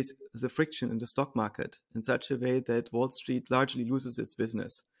 we increase the friction in the stock market in such a way that Wall Street largely loses its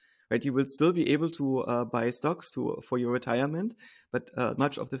business. Right, you will still be able to buy stocks for your retirement, but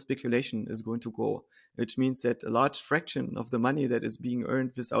much of the speculation is going to go, which means that a large fraction of the money that is being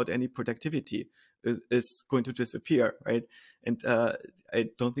earned without any productivity is going to disappear, right? And I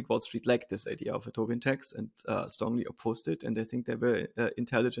don't think Wall Street liked this idea of a Tobin tax and strongly opposed it. And I think there were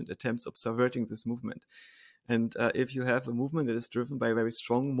intelligent attempts of subverting this movement. And if you have a movement that is driven by very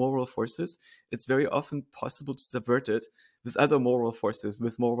strong moral forces, it's very often possible to subvert it with other moral forces,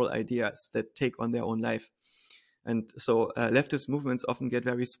 with moral ideas that take on their own life. And so leftist movements often get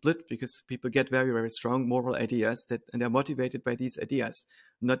very split because people get very, very strong moral ideas and they're motivated by these ideas,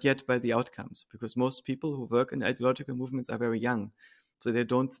 not yet by the outcomes, because most people who work in ideological movements are very young. So they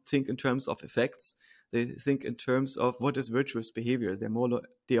don't think in terms of effects. They think in terms of what is virtuous behavior. They're more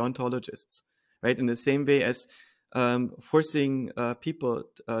deontologists. Right, in the same way as forcing people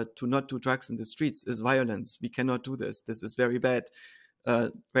to not do drugs in the streets is violence. We cannot do this. This is very bad,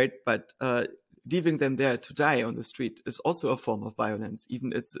 right? But leaving them there to die on the street is also a form of violence.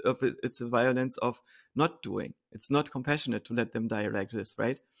 Even it's a violence of not doing. It's not compassionate to let them die like this,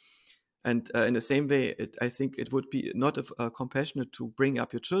 right? And in the same way, I think it would be not compassionate to bring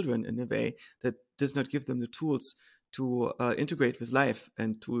up your children in a way that does not give them the tools to integrate with life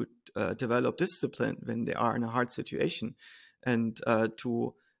and to develop discipline when they are in a hard situation, and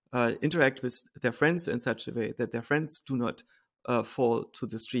to interact with their friends in such a way that their friends do not fall to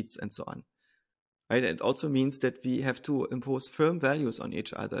the streets and so on. Right? It also means that we have to impose firm values on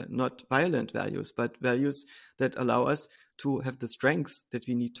each other, not violent values, but values that allow us to have the strengths that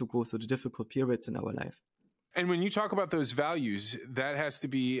we need to go through the difficult periods in our life. And when you talk about those values, that has to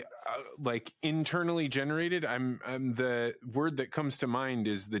be like internally generated. The word that comes to mind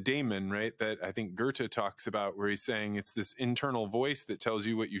is the daemon, right? That I think Goethe talks about, where he's saying it's this internal voice that tells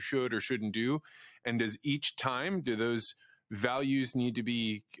you what you should or shouldn't do. And do those values need to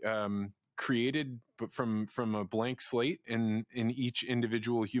be created from a blank slate in each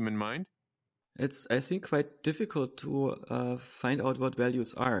individual human mind? It's, I think, quite difficult to find out what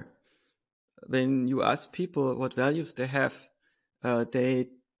values are. When you ask people what values they have, they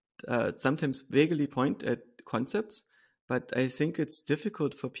sometimes vaguely point at concepts, but I think it's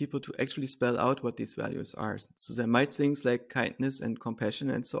difficult for people to actually spell out what these values are. So they might things like kindness and compassion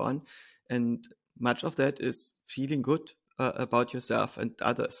and so on, and much of that is feeling good about yourself and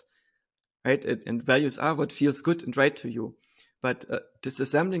others, right? And values are what feels good and right to you. But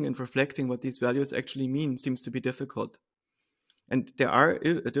disassembling and reflecting what these values actually mean seems to be difficult. And there are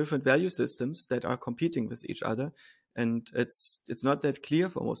different value systems that are competing with each other. And it's not that clear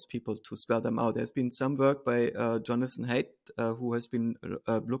for most people to spell them out. There's been some work by Jonathan Haidt, who has been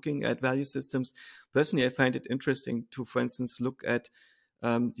looking at value systems. Personally, I find it interesting to, for instance, look at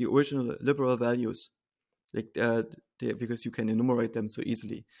the original liberal values, like because you can enumerate them so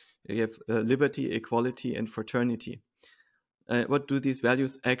easily. You have liberty, equality, and fraternity. What do these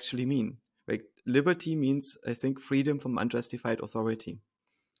values actually mean? Like liberty means, I think, freedom from unjustified authority.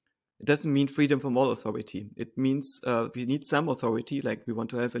 It doesn't mean freedom from all authority. It means we need some authority, like we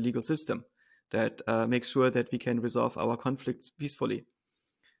want to have a legal system that makes sure that we can resolve our conflicts peacefully.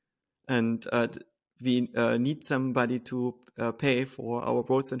 And we need somebody to pay for our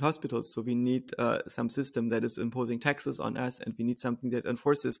roads and hospitals. So we need some system that is imposing taxes on us, and we need something that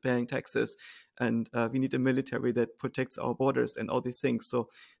enforces paying taxes. And we need a military that protects our borders and all these things. So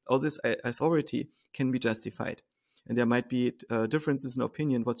all this authority can be justified. And there might be differences in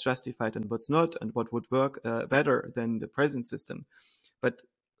opinion, what's justified and what's not, and what would work better than the present system. But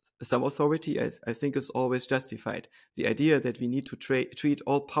some authority, I think, is always justified. The idea that we need to treat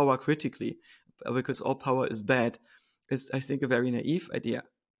all power critically because all power is bad is, I think, a very naive idea.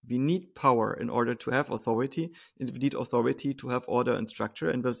 We need power in order to have authority, and we need authority to have order and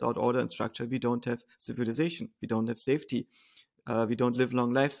structure. And without order and structure, we don't have civilization. We don't have safety. We don't live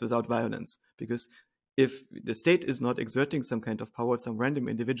long lives without violence. Because if the state is not exerting some kind of power, some random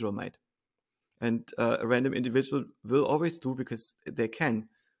individual might. And a random individual will always do because they can.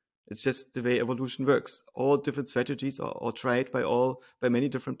 It's just the way evolution works. All different strategies are tried by many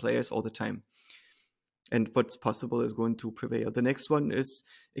different players all the time. And what's possible is going to prevail. The next one is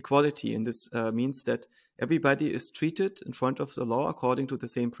equality. And this means that everybody is treated in front of the law according to the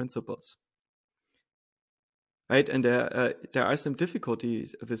same principles. Right? And there are some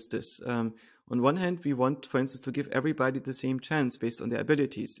difficulties with this. On one hand, we want, for instance, to give everybody the same chance based on their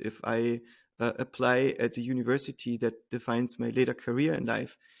abilities. If I apply at a university that defines my later career in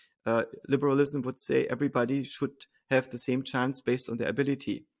life, liberalism would say everybody should have the same chance based on their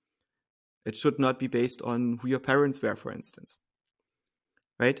ability. It should not be based on who your parents were, for instance.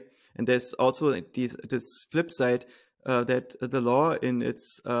 Right? And there's also this flip side that the law in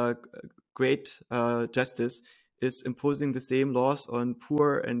its great justice is imposing the same laws on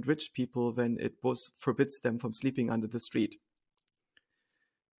poor and rich people when it both forbids them from sleeping under the street.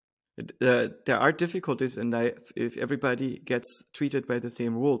 There are difficulties in life if everybody gets treated by the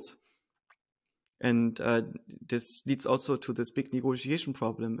same rules. And this leads also to this big negotiation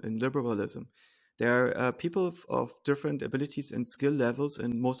problem in liberalism. There are people of different abilities and skill levels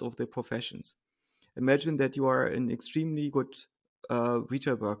in most of the professions. Imagine that you are an extremely good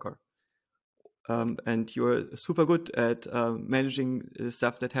retail worker. And you're super good at managing the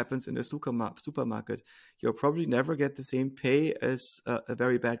stuff that happens in a supermarket. You'll probably never get the same pay as a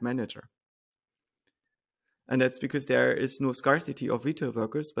very bad manager. And that's because there is no scarcity of retail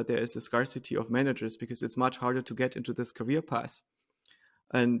workers, but there is a scarcity of managers because it's much harder to get into this career path.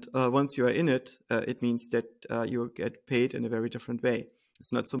 And once you are in it, it means that you get paid in a very different way.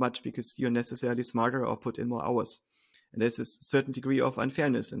 It's not so much because you're necessarily smarter or put in more hours. And there's a certain degree of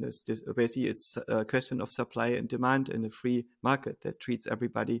unfairness. And basically, it's a question of supply and demand in a free market that treats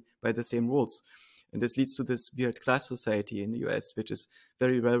everybody by the same rules. And this leads to this weird class society in the US, which is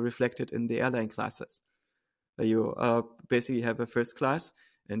very well reflected in the airline classes. You basically have a first class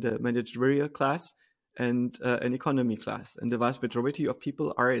and a managerial class and an economy class. And the vast majority of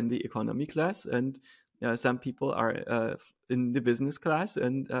people are in the economy class, and some people are in the business class,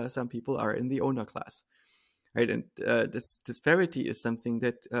 and some people are in the owner class. Right? And this disparity is something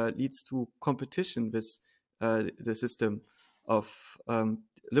that leads to competition with the system of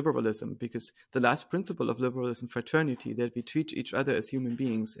liberalism, because the last principle of liberalism, fraternity, that we treat each other as human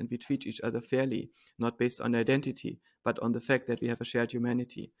beings and we treat each other fairly, not based on identity, but on the fact that we have a shared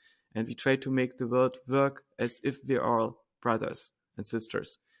humanity. And we try to make the world work as if we are all brothers and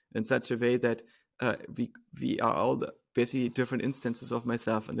sisters in such a way that we are all basically different instances of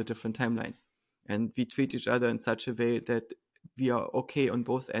myself in a different timeline. And we treat each other in such a way that we are okay on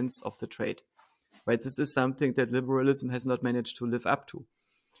both ends of the trade. Right? This is something that liberalism has not managed to live up to.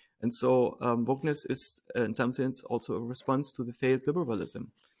 And so wokeness is, in some sense, also a response to the failed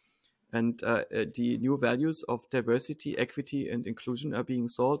liberalism. And the new values of diversity, equity, and inclusion are being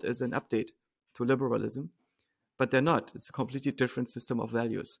sold as an update to liberalism. but they're not. It's a completely different system of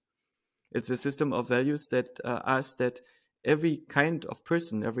values. It's a system of values that asks that every kind of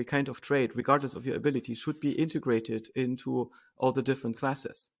person, every kind of trade, regardless of your ability, should be integrated into all the different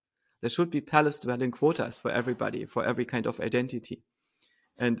classes. There should be palace-dwelling quotas for everybody, for every kind of identity.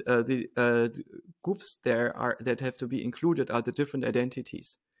 And the groups that have to be included are the different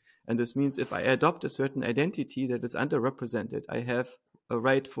identities. And this means if I adopt a certain identity that is underrepresented, I have a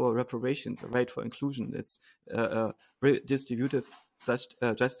right for reparations, a right for inclusion. It's a redistributive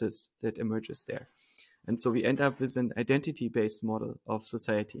justice that emerges there. And so we end up with an identity-based model of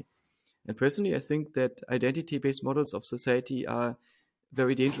society. And personally, I think that identity-based models of society are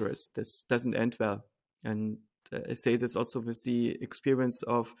very dangerous. This doesn't end well. And I say this also with the experience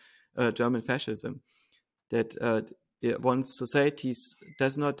of German fascism, that once societies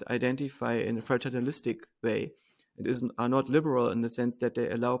does not identify in a fraternalistic way, are not liberal in the sense that they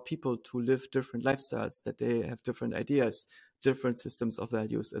allow people to live different lifestyles, that they have different ideas, different systems of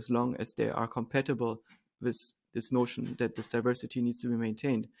values, as long as they are compatible with this notion that this diversity needs to be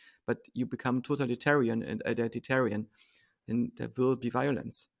maintained. But you become totalitarian and identitarian, and there will be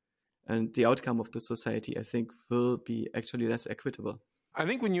violence. And the outcome of the society, I think, will be actually less equitable. I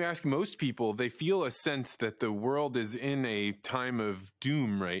think when you ask most people, they feel a sense that the world is in a time of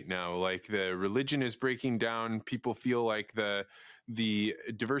doom right now. Like the religion is breaking down. People feel like the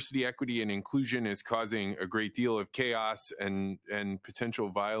diversity, equity, and inclusion is causing a great deal of chaos and potential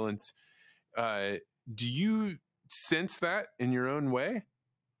violence. Do you sense that in your own way?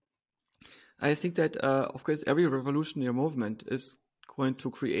 I think that, of course, every revolutionary movement is going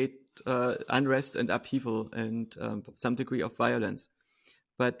to create unrest and upheaval and some degree of violence.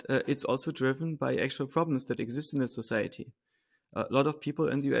 But it's also driven by actual problems that exist in the society. A lot of people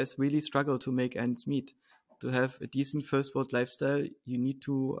in the US really struggle to make ends meet. To have a decent first world lifestyle, you need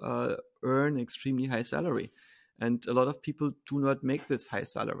to earn extremely high salary. And a lot of people do not make this high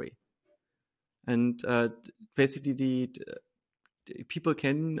salary. And basically, people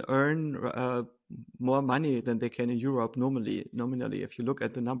can earn more money than they can in Europe nominally, if you look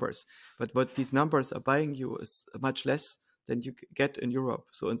at the numbers. But what these numbers are buying you is much less than you get in Europe.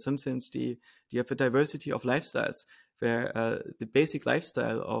 So in some sense, you have a diversity of lifestyles where the basic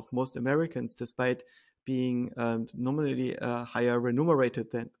lifestyle of most Americans, despite being nominally higher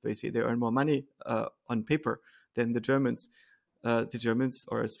remunerated than, basically they earn more money on paper than the Germans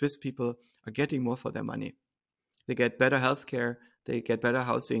or Swiss people are getting more for their money. They get better healthcare, they get better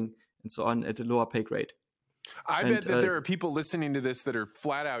housing, and so on at a lower pay grade. I bet that there are people listening to this that are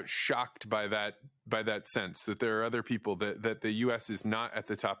flat out shocked by that sense, that there are other people that the U.S. is not at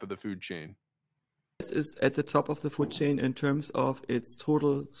the top of the food chain. The U.S. is at the top of the food chain in terms of its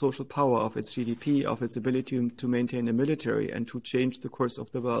total social power, of its GDP, of its ability to maintain a military and to change the course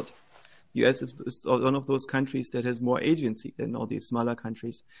of the world. The U.S. is one of those countries that has more agency than all these smaller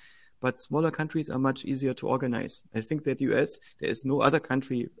countries. But smaller countries are much easier to organize. I think that the US, there is no other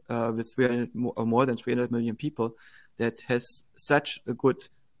country with more than 300 million people that has such a good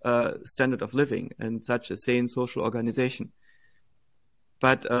standard of living and such a sane social organization.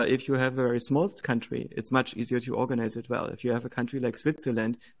 But if you have a very small country, it's much easier to organize it well. If you have a country like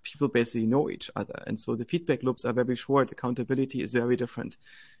Switzerland, people basically know each other. And so the feedback loops are very short. Accountability is very different.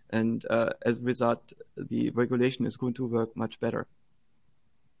 And as a result, the regulation is going to work much better.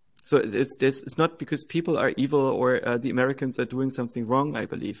 So it's not because people are evil or the Americans are doing something wrong, I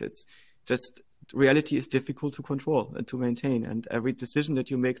believe. It's just reality is difficult to control and to maintain. And every decision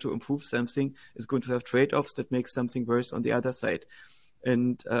that you make to improve something is going to have trade-offs that make something worse on the other side.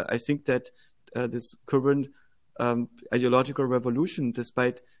 And I think that this current ideological revolution,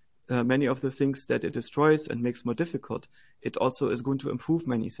 despite many of the things that it destroys and makes more difficult, it also is going to improve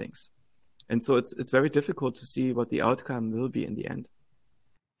many things. And so it's very difficult to see what the outcome will be in the end.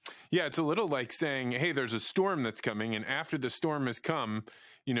 Yeah, it's a little like saying, hey, there's a storm that's coming, and after the storm has come,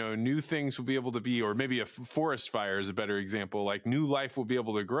 new things will be able to be, or maybe a forest fire is a better example, like new life will be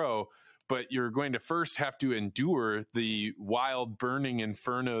able to grow, but you're going to first have to endure the wild burning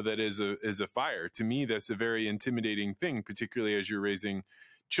inferno that is a fire. To me, that's a very intimidating thing, particularly as you're raising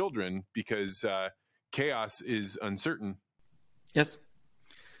children, because chaos is uncertain. Yes.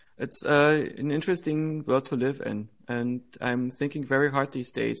 It's an interesting world to live in, and I'm thinking very hard these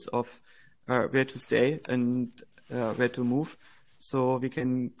days of where to stay and where to move, so we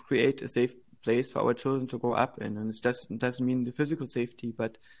can create a safe place for our children to grow up in. And it doesn't mean the physical safety,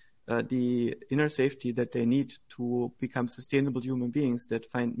 but the inner safety that they need to become sustainable human beings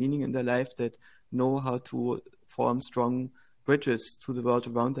that find meaning in their life, that know how to form strong bridges to the world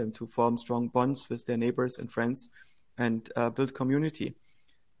around them, to form strong bonds with their neighbors and friends, and build community.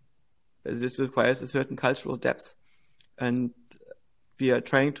 this requires a certain cultural depth. And we are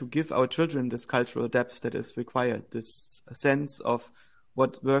trying to give our children this cultural depth that is required, this sense of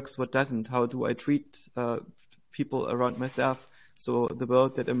what works, what doesn't, how do I treat people around myself, so the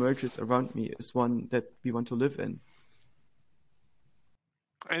world that emerges around me is one that we want to live in.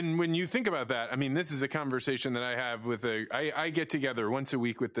 And when you think about that, I mean, this is a conversation that I have with I get together once a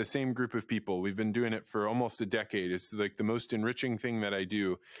week with the same group of people. We've been doing it for almost a decade. It's like the most enriching thing that I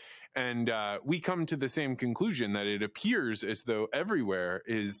do. And we come to the same conclusion that it appears as though everywhere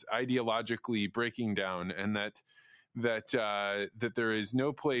is ideologically breaking down, and that there is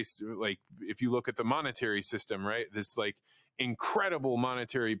no place, like if you look at the monetary system, right? This like incredible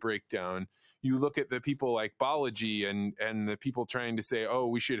monetary breakdown. You look at the people like Balaji and the people trying to say, oh,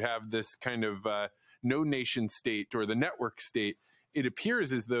 we should have this kind of no nation state or the network state. It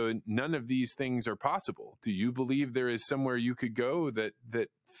appears as though none of these things are possible. Do you believe there is somewhere you could go that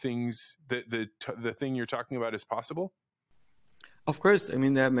things that the thing you're talking about is possible? Of course. I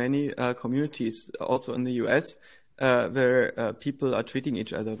mean, there are many communities also in the US where people are treating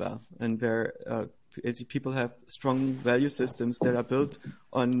each other well, and where people have strong value systems that are built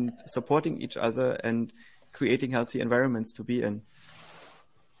on supporting each other and creating healthy environments to be in.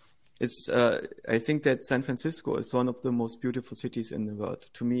 I think that San Francisco is one of the most beautiful cities in the world.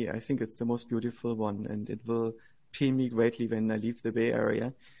 To me, I think it's the most beautiful one, and it will pain me greatly when I leave the Bay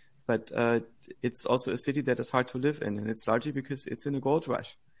Area. But it's also a city that is hard to live in, and it's largely because it's in a gold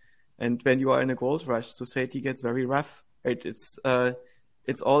rush. And when you are in a gold rush, society gets very rough, right? It's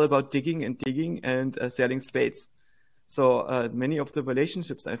all about digging and selling spades. So many of the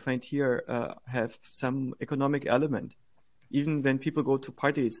relationships I find here have some economic element. Even when people go to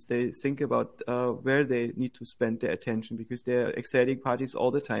parties, they think about where they need to spend their attention, because they're exciting parties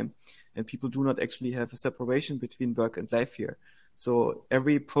all the time, and people do not actually have a separation between work and life here. So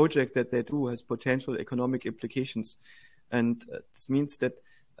every project that they do has potential economic implications. And this means that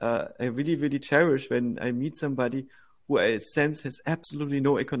I really, really cherish when I meet somebody who I sense has absolutely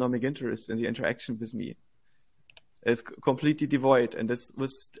no economic interest in the interaction with me. It's completely devoid. And this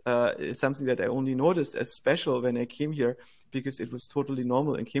was something that I only noticed as special when I came here, because it was totally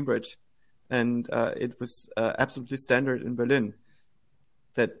normal in Cambridge. And it was absolutely standard in Berlin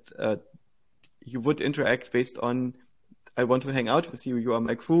that you would interact based on, I want to hang out with you. You are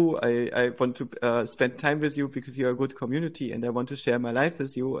my crew. I want to spend time with you because you're a good community, and I want to share my life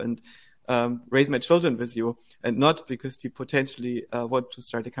with you and raise my children with you, and not because we potentially want to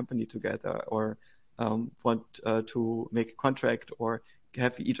start a company together or want to make a contract or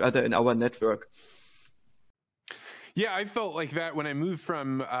have each other in our network. Yeah, I felt like that when I moved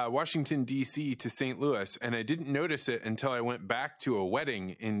from Washington, D.C. to St. Louis, and I didn't notice it until I went back to a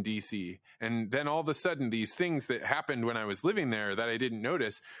wedding in D.C. And then all of a sudden, these things that happened when I was living there that I didn't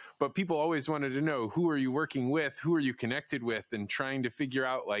notice, but people always wanted to know, who are you working with? Who are you connected with? And trying to figure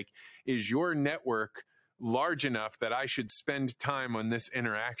out, like, is your network large enough that I should spend time on this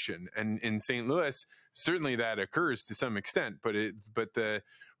interaction? And in St. Louis, certainly that occurs to some extent, but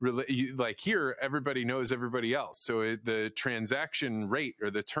like here, everybody knows everybody else. So the transaction rate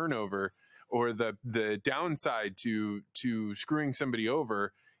or the turnover or the downside to screwing somebody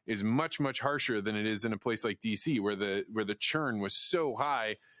over is much, much harsher than it is in a place like DC, where the churn was so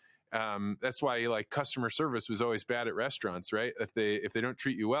high. That's why like customer service was always bad at restaurants, right? If they don't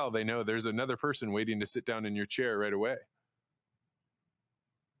treat you well, they know there's another person waiting to sit down in your chair right away.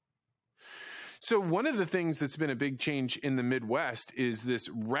 So one of the things that's been a big change in the Midwest is this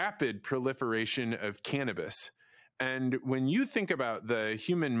rapid proliferation of cannabis. And when you think about the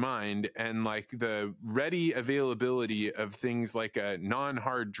human mind and like the ready availability of things like a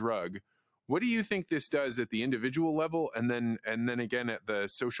non-hard drug, what do you think this does at the individual level, and then again at the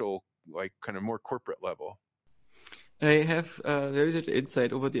social, like kind of more corporate level? I have very little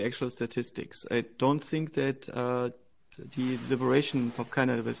insight over the actual statistics. I don't think that the liberation of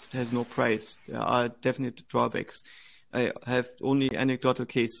cannabis has no price. There are definite drawbacks. I have only anecdotal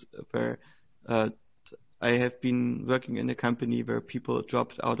case where I have been working in a company where people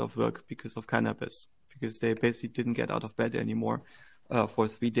dropped out of work because of cannabis, because they basically didn't get out of bed anymore for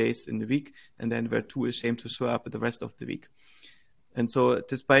 3 days in the week, and then were too ashamed to show up the rest of the week. And so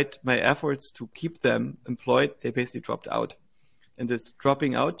despite my efforts to keep them employed, they basically dropped out. And this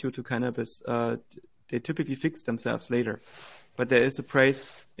dropping out due to cannabis, they typically fix themselves later. But there is a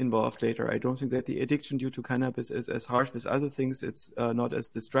price involved later. I don't think that the addiction due to cannabis is as harsh as other things. It's not as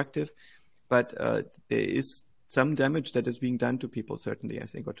destructive. But there is some damage that is being done to people, certainly, I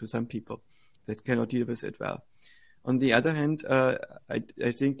think, or to some people that cannot deal with it well. On the other hand,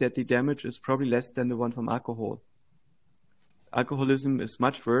 I think that the damage is probably less than the one from alcohol. alcoholism is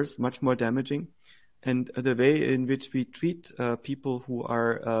much worse, much more damaging. And the way in which we treat people who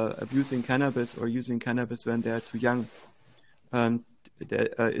are abusing cannabis or using cannabis when they are too young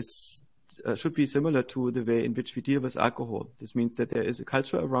should be similar to the way in which we deal with alcohol. This means that there is a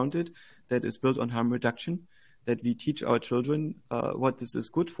culture around it that is built on harm reduction, that we teach our children what this is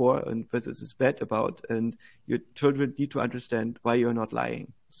good for and what this is bad about. And your children need to understand why you're not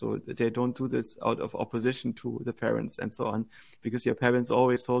lying. So that they don't do this out of opposition to the parents and so on, because your parents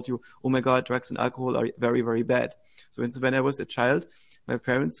always told you, oh my God, drugs and alcohol are very, very bad. So when I was a child, my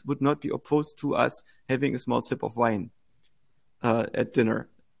parents would not be opposed to us having a small sip of wine at dinner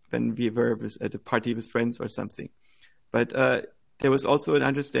when we were at a party with friends or something. But there was also an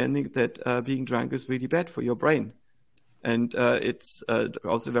understanding that being drunk is really bad for your brain. And it's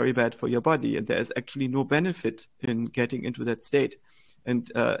also very bad for your body. And there is actually no benefit in getting into that state.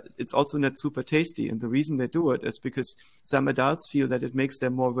 And it's also not super tasty. And the reason they do it is because some adults feel that it makes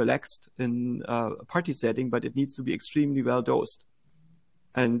them more relaxed in a party setting, but it needs to be extremely well dosed.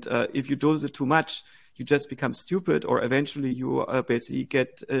 And if you dose it too much, you just become stupid, or eventually you basically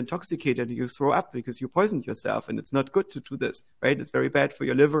get intoxicated and you throw up because you poisoned yourself. And it's not good to do this, right? It's very bad for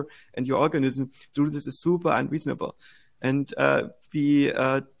your liver and your organism. To do this is super unreasonable. And we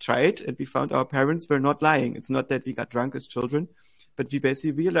tried, and we found our parents were not lying. It's not that we got drunk as children, but we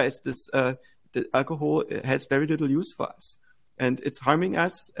basically realized this, that alcohol has very little use for us. And it's harming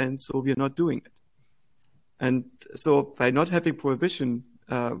us, and so we're not doing it. And so by not having prohibition,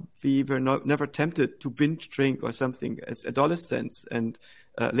 we were never tempted to binge drink or something as adolescents and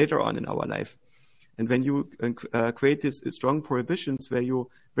later on in our life. And when you create these strong prohibitions where you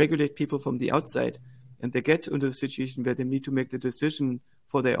regulate people from the outside, and they get into the situation where they need to make the decision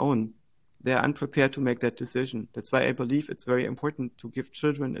for their own, they are unprepared to make that decision. That's why I believe it's very important to give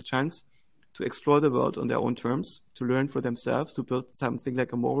children a chance to explore the world on their own terms, to learn for themselves, to build something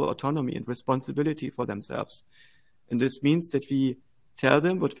like a moral autonomy and responsibility for themselves. And this means that we tell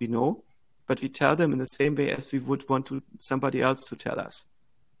them what we know, but we tell them in the same way as we would want somebody else to tell us,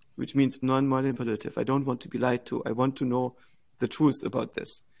 which means non-manipulative. I don't want to be lied to. I want to know the truth about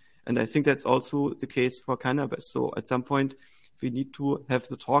this. And I think that's also the case for cannabis. So at some point, we need to have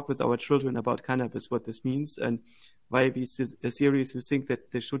the talk with our children about cannabis, what this means, and why we seriously think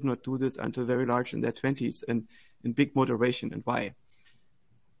that they should not do this until very large in their 20s and in big moderation, and why.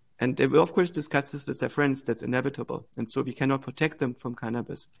 And they will, of course, discuss this with their friends. That's inevitable. And so we cannot protect them from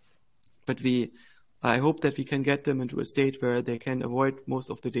cannabis. But I hope that we can get them into a state where they can avoid most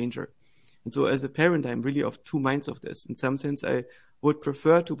of the danger. And so as a parent, I'm really of two minds of this. In some sense, I would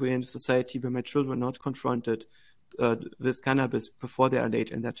prefer to be in a society where my children are not confronted with cannabis before they are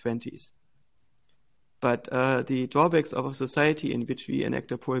late in their 20s. But the drawbacks of a society in which we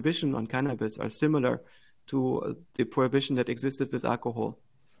enact a prohibition on cannabis are similar to the prohibition that existed with alcohol.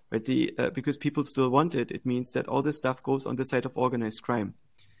 Right? Because people still want it, it means that all this stuff goes on the side of organized crime.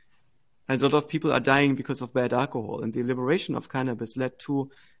 And a lot of people are dying because of bad alcohol. And the liberation of cannabis led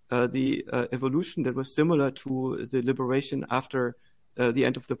to the evolution that was similar to the liberation after the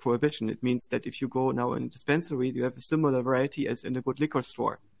end of the prohibition. It means that if you go now in a dispensary, you have a similar variety as in a good liquor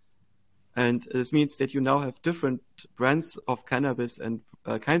store. And this means that you now have different brands of cannabis and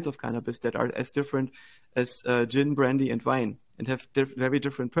kinds of cannabis that are as different as gin, brandy, and wine, and have very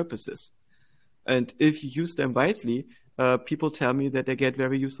different purposes. And if you use them wisely, people tell me that they get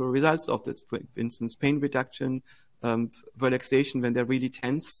very useful results of this. For instance, pain reduction, relaxation when they're really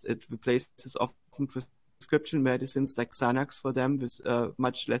tense. It replaces often prescription medicines like Xanax for them with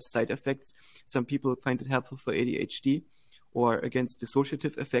much less side effects. Some people find it helpful for ADHD or against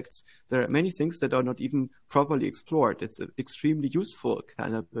dissociative effects. There are many things that are not even properly explored. It's extremely useful,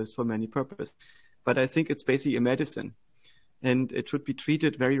 cannabis, for many purposes. But I think it's basically a medicine, and it should be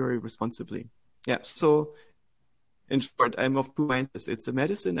treated very, very responsibly. Yeah, so in short, I'm of two minds. It's a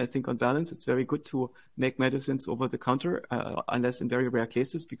medicine. I think on balance, it's very good to make medicines over the counter, unless in very rare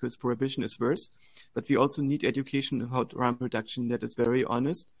cases, because prohibition is worse. But we also need education about harm reduction that is very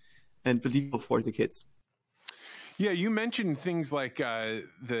honest and believable for the kids. Yeah, you mentioned things like the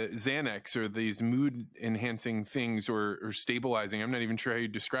Xanax or these mood-enhancing things or stabilizing. I'm not even sure how you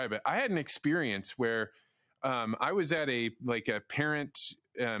describe it. I had an experience where I was at a parent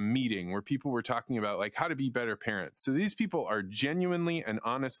meeting where people were talking about like how to be better parents. So these people are genuinely and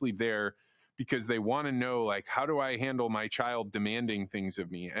honestly there because they want to know, like, how do I handle my child demanding things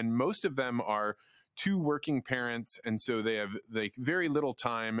of me? And most of them are two working parents, and so they have like very little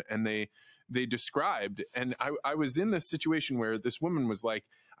time, and they described, and I was in this situation where this woman was like,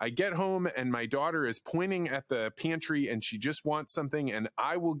 I get home and my daughter is pointing at the pantry and she just wants something, and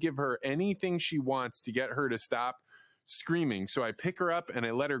I will give her anything she wants to get her to stop screaming. So I pick her up and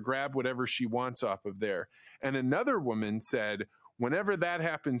I let her grab whatever she wants off of there. And another woman said, whenever that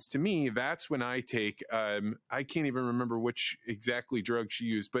happens to me, that's when I take, I can't even remember which exactly drug she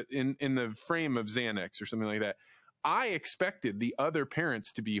used, but in the frame of Xanax or something like that. I expected the other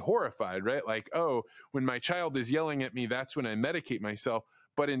parents to be horrified, right? Like, oh, when my child is yelling at me, that's when I medicate myself.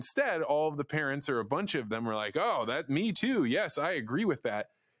 But instead, all of the parents, or a bunch of them, were like, oh, that me too. Yes, I agree with that.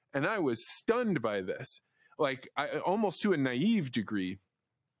 And I was stunned by this, like almost to a naive degree.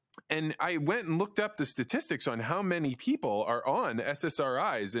 And I went and looked up the statistics on how many people are on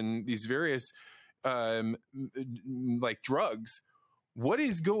SSRIs and these various like drugs. What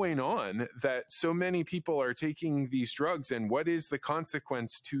is going on that so many people are taking these drugs, and what is the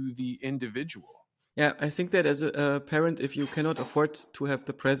consequence to the individual? Yeah, I think that as a parent, if you cannot afford to have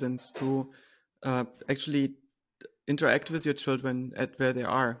the presence to actually interact with your children at where they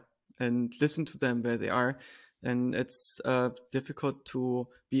are and listen to them where they are, then it's difficult to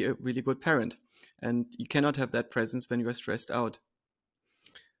be a really good parent. And you cannot have that presence when you are stressed out.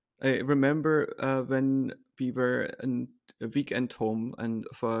 I remember when we were in a weekend home and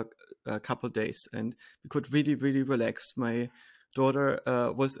for a couple of days, and we could really, really relax. My daughter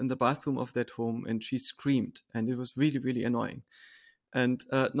was in the bathroom of that home and she screamed, and it was really, really annoying. And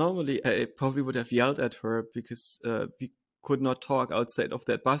normally I probably would have yelled at her because we could not talk outside of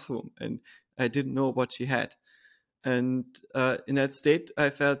that bathroom, and I didn't know what she had. And in that state, I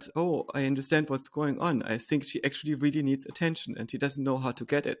felt, oh, I understand what's going on. I think she actually really needs attention, and she doesn't know how to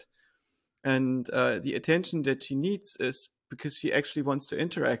get it. And the attention that she needs is because she actually wants to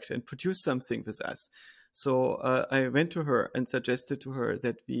interact and produce something with us. So I went to her and suggested to her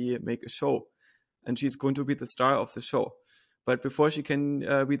that we make a show, and she's going to be the star of the show. But before she can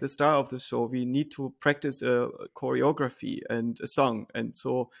be the star of the show, we need to practice a choreography and a song. And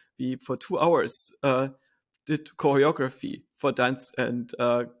so we, for 2 hours, did choreography for dance and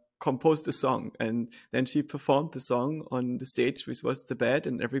composed a song. And then she performed the song on the stage, which was the bed,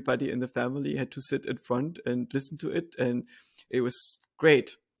 and everybody in the family had to sit in front and listen to it. And it was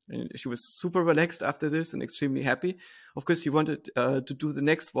great. And she was super relaxed after this and extremely happy. Of course, she wanted to do the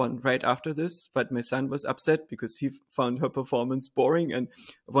next one right after this, but my son was upset because he found her performance boring and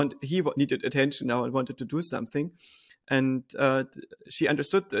he needed attention now and wanted to do something. And she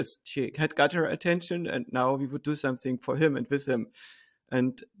understood this. She had got her attention, and now we would do something for him and with him.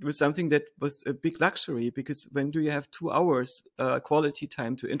 And it was something that was a big luxury, because when do you have 2 hours quality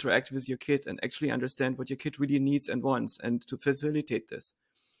time to interact with your kid and actually understand what your kid really needs and wants, and to facilitate this?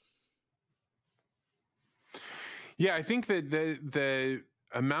 Yeah, I think that the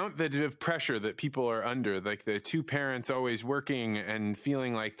amount of pressure that people are under, like the two parents always working and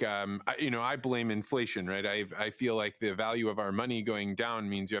feeling like, I blame inflation, right? I feel like the value of our money going down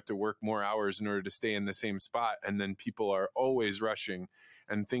means you have to work more hours in order to stay in the same spot. And then people are always rushing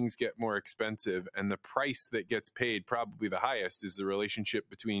and things get more expensive. And the price that gets paid, probably the highest, is the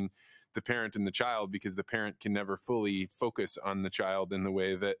relationship between the parent and the child, because the parent can never fully focus on the child in the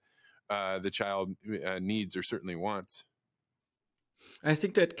way that the child needs or certainly wants. I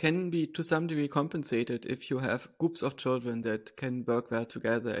think that can be to some degree compensated if you have groups of children that can work well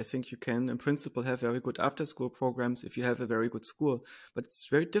together. I think you can, in principle, have very good after-school programs if you have a very good school, but it's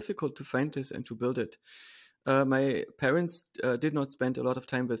very difficult to find this and to build it. My parents did not spend a lot of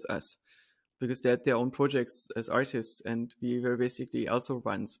time with us because they had their own projects as artists, and we were basically also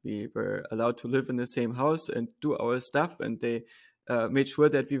ones. We were allowed to live in the same house and do our stuff, and they made sure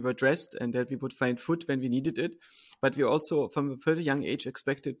that we were dressed and that we would find food when we needed it. But we also, from a pretty young age,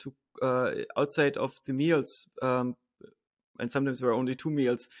 expected to, outside of the meals, and sometimes there were only 2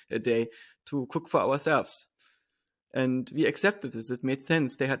 meals a day, to cook for ourselves. And we accepted this. It made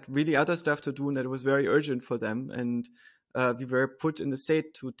sense. They had really other stuff to do, and that was very urgent for them. And we were put in the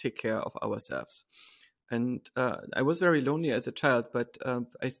state to take care of ourselves. And I was very lonely as a child, but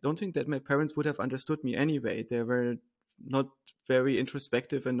I don't think that my parents would have understood me anyway. They were not very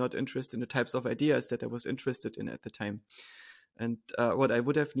introspective and not interested in the types of ideas that I was interested in at the time. And what I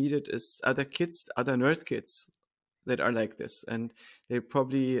would have needed is other kids, other nerd kids that are like this. And they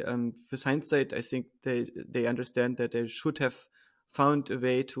probably, with hindsight, I think they understand that they should have found a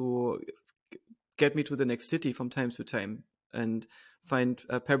way to get me to the next city from time to time and find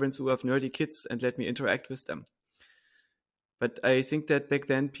parents who have nerdy kids and let me interact with them. But I think that back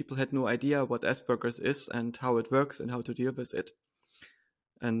then people had no idea what Asperger's is and how it works and how to deal with it.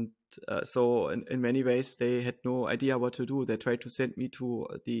 And so in many ways, they had no idea what to do. They tried to send me to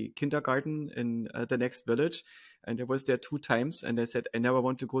the kindergarten in the next village. And I was there 2 times. And I said, I never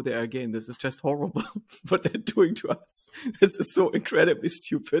want to go there again. This is just horrible what they're doing to us. This is so incredibly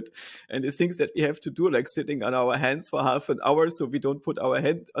stupid. And the things that we have to do, like sitting on our hands for half an hour so we don't put our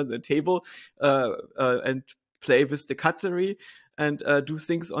hand on the table and play with the cutlery and do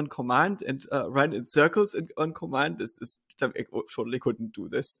things on command and run in circles on command. I totally couldn't do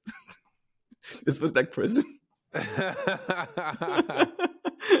this. This was like prison.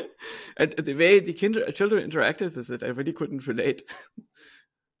 And the way the children interacted with it, I really couldn't relate.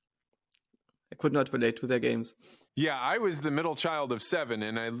 I could not relate to their games. Yeah, I was the middle child of 7,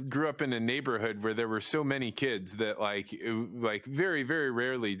 and I grew up in a neighborhood where there were so many kids that like very, very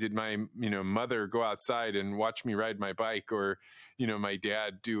rarely did my, mother go outside and watch me ride my bike, or, my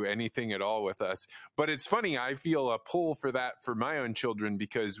dad do anything at all with us. But it's funny, I feel a pull for that for my own children,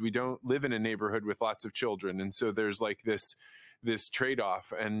 because we don't live in a neighborhood with lots of children. And so there's like this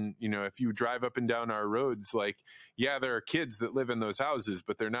trade-off. And, if you drive up and down our roads, like, yeah, there are kids that live in those houses,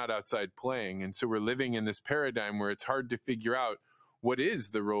 but they're not outside playing. And so we're living in this paradigm where it's hard to figure out what is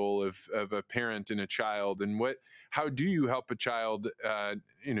the role of a parent and a child, and how do you help a child,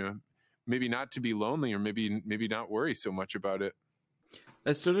 maybe not to be lonely, or maybe not worry so much about it.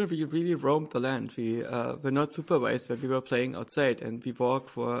 As children, we really roamed the land. We were not supervised when we were playing outside, and we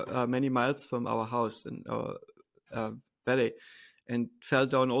walked for many miles from our house and our valley, and fell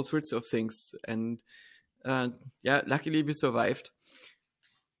down all sorts of things. And luckily we survived.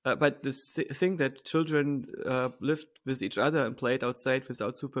 But this thing that children lived with each other and played outside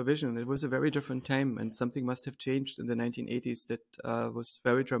without supervision, it was a very different time, and something must have changed in the 1980s that was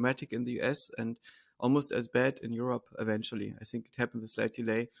very dramatic in the US and almost as bad in Europe eventually. I think it happened with slight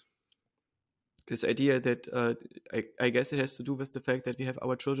delay. This idea that I guess it has to do with the fact that we have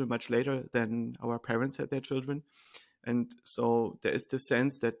our children much later than our parents had their children. And so there is this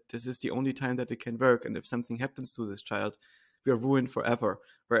sense that this is the only time that it can work. And if something happens to this child, we are ruined forever.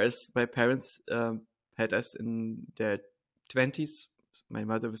 Whereas my parents had us in their 20s. My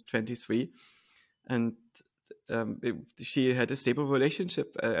mother was 23. And she had a stable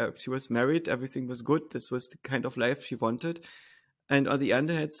relationship. She was married. Everything was good. This was the kind of life she wanted. And on the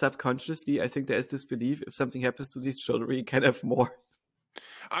other hand, subconsciously, I think there is this belief, if something happens to these children, we can have more.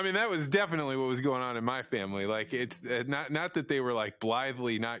 I mean, that was definitely what was going on in my family. Like, it's not that they were like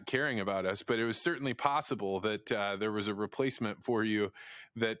blithely not caring about us, but it was certainly possible that there was a replacement for you,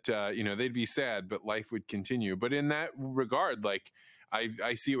 that, they'd be sad, but life would continue. But in that regard, like,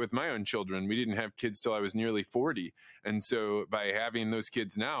 I see it with my own children. We didn't have kids till I was nearly 40. And so by having those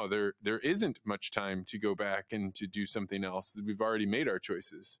kids now, there isn't much time to go back and to do something else. We've already made our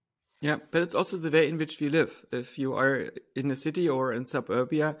choices. Yeah, but it's also the way in which we live. If you are in a city or in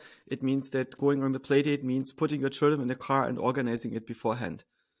suburbia, it means that going on the play date means putting your children in a car and organizing it beforehand.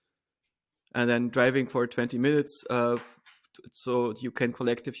 And then driving for 20 minutes so you can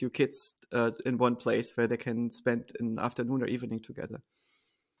collect a few kids in one place where they can spend an afternoon or evening together.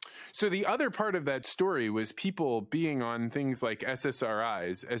 So the other part of that story was people being on things like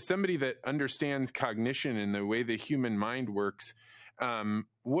SSRIs. As somebody that understands cognition and the way the human mind works,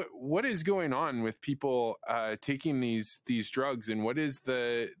 what is going on with people taking these drugs, and what is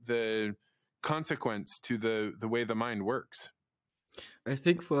the consequence to the way the mind works? I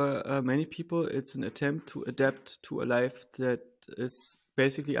think for many people, it's an attempt to adapt to a life that is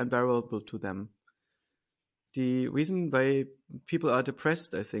basically unbearable to them. The reason why people are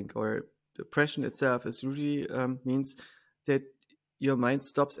depressed, I think, or depression itself, is usually means that your mind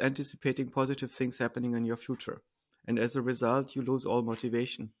stops anticipating positive things happening in your future. And as a result, you lose all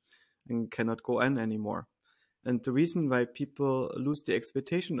motivation and cannot go on anymore. And the reason why people lose the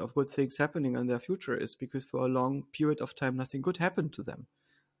expectation of good things happening in their future is because for a long period of time, nothing good happened to them.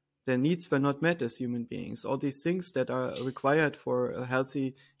 Their needs were not met as human beings. All these things that are required for a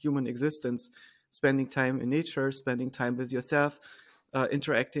healthy human existence, spending time in nature, spending time with yourself,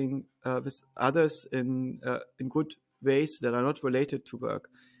 interacting with others in good ways that are not related to work,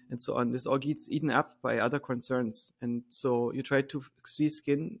 and so on. This all gets eaten up by other concerns. And so you try to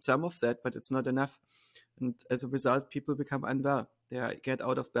reskin some of that, but it's not enough. And as a result, people become unwell. They get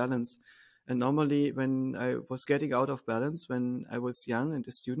out of balance. And normally when I was getting out of balance, when I was young and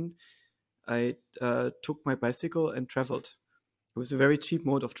a student, I took my bicycle and traveled. It was a very cheap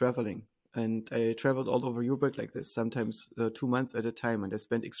mode of traveling. And I traveled all over Europe like this, sometimes 2 months at a time. And I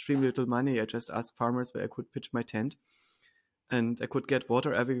spent extremely little money. I just asked farmers where I could pitch my tent. And I could get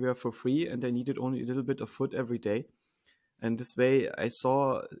water everywhere for free. And I needed only a little bit of food every day. And this way I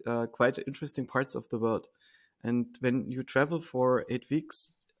saw quite interesting parts of the world. And when you travel for 8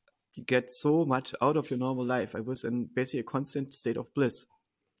 weeks, you get so much out of your normal life. I was in basically a constant state of bliss.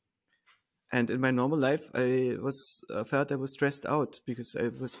 And in my normal life, I felt I was stressed out because I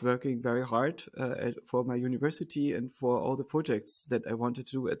was working very hard for my university and for all the projects that I wanted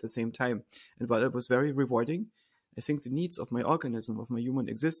to do at the same time. And while it was very rewarding, I think the needs of my organism, of my human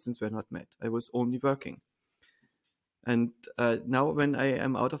existence, were not met. I was only working. And now when I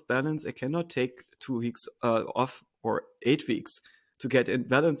am out of balance, I cannot take 2 weeks off or 8 weeks to get in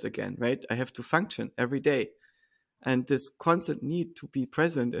balance again, right? I have to function every day. And this constant need to be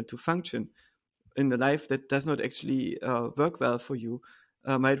present and to function in a life that does not actually work well for you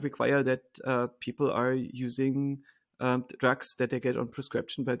might require that people are using drugs that they get on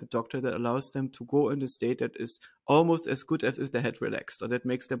prescription by the doctor that allows them to go in a state that is almost as good as if they had relaxed, or that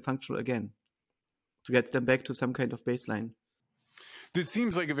makes them functional again, to get them back to some kind of baseline. This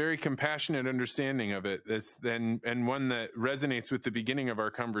seems like a very compassionate understanding of it. And one that resonates with the beginning of our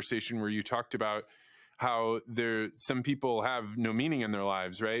conversation, where you talked about how some people have no meaning in their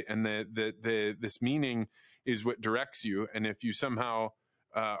lives, right? And this meaning is what directs you. And if you somehow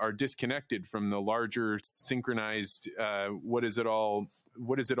are disconnected from the larger synchronized, what is it all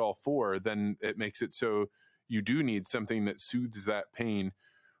for, then it makes it so you do need something that soothes that pain.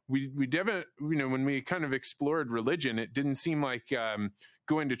 We definitely, when we kind of explored religion, it didn't seem like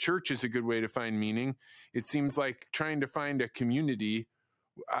going to church is a good way to find meaning. It seems like trying to find a community.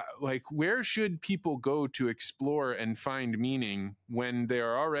 Like, where should people go to explore and find meaning when they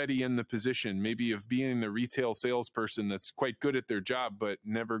are already in the position, maybe of being the retail salesperson that's quite good at their job, but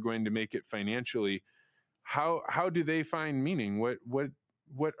never going to make it financially? How do they find meaning?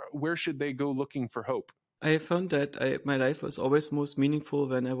 Where should they go looking for hope? I found that my life was always most meaningful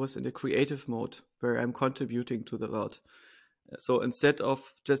when I was in a creative mode, where I'm contributing to the world. So instead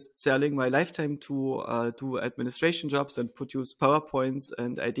of just selling my lifetime to do administration jobs and produce PowerPoints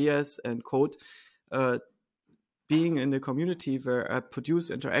and ideas and code, being in a community where I produce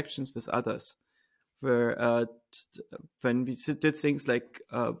interactions with others, where when we did things like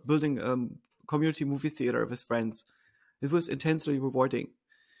building a community movie theater with friends, it was intensely rewarding.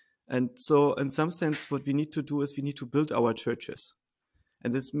 And so in some sense, what we need to do is we need to build our churches.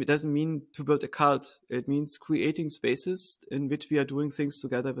 And this doesn't mean to build a cult. It means creating spaces in which we are doing things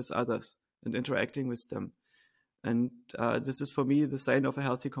together with others and interacting with them. And this is, for me, the sign of a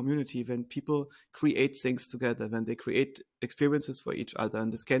healthy community, when people create things together, when they create experiences for each other.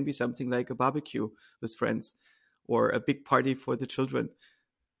 And this can be something like a barbecue with friends, or a big party for the children,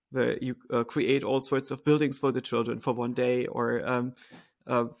 where you create all sorts of buildings for the children for one day, or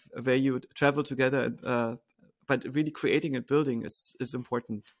where you travel together. But really creating and building is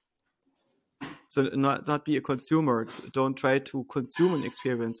important. So not be a consumer. Don't try to consume an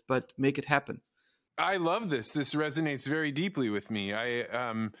experience, but make it happen. I love this. This resonates very deeply with me.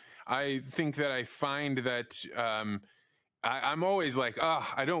 I think that I find that I'm always like,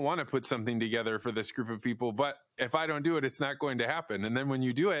 I don't want to put something together for this group of people, but if I don't do it, it's not going to happen. And then when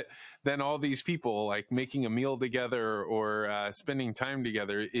you do it, then all these people, like making a meal together or spending time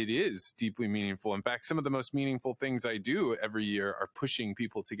together, it is deeply meaningful. In fact, some of the most meaningful things I do every year are pushing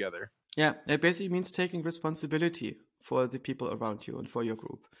people together. Yeah, it basically means taking responsibility for the people around you and for your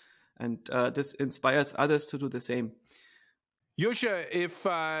group. And this inspires others to do the same. Joscha,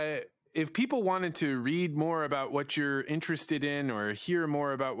 if people wanted to read more about what you're interested in or hear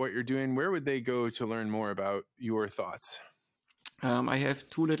more about what you're doing, where would they go to learn more about your thoughts? I have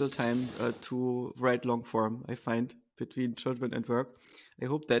too little time to write long form, I find, between children and work. I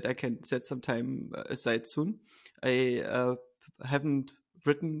hope that I can set some time aside soon. I haven't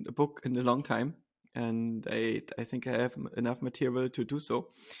written a book in a long time, and I think I have enough material to do so.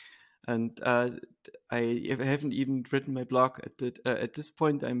 And I haven't even written my blog at this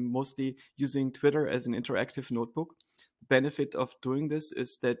point. I'm mostly using Twitter as an interactive notebook. The benefit of doing this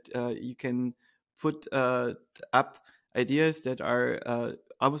is that you can put up ideas that are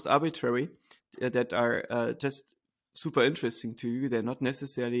almost arbitrary, that are just super interesting to you. They're not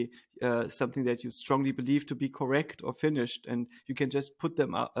necessarily something that you strongly believe to be correct or finished, and you can just put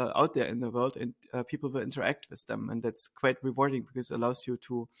them out there in the world, and people will interact with them, and that's quite rewarding because it allows you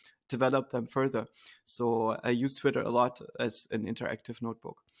to develop them further. So I use Twitter a lot as an interactive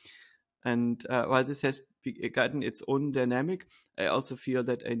notebook. And while this has gotten its own dynamic, I also feel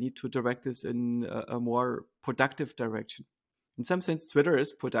that I need to direct this in a more productive direction. In some sense, Twitter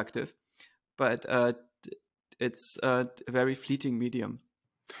is productive, but it's a very fleeting medium.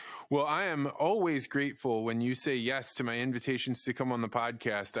 Well, I am always grateful when you say yes to my invitations to come on the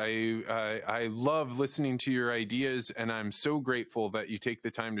podcast. I love listening to your ideas, and I'm so grateful that you take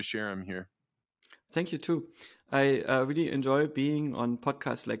the time to share them here. Thank you, too. I really enjoy being on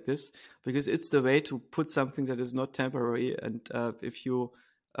podcasts like this because it's the way to put something that is not temporary. And if you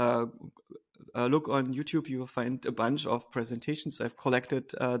look on YouTube, you will find a bunch of presentations. I've collected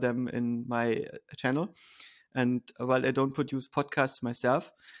them in my channel. And while I don't produce podcasts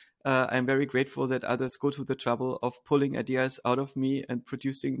myself, I'm very grateful that others go to the trouble of pulling ideas out of me and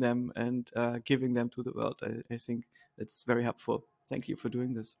producing them and giving them to the world. I think it's very helpful. Thank you for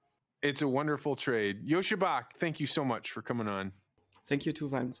doing this. It's a wonderful trade. Joscha Bach, thank you so much for coming on. Thank you too,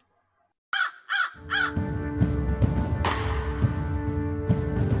 Vance.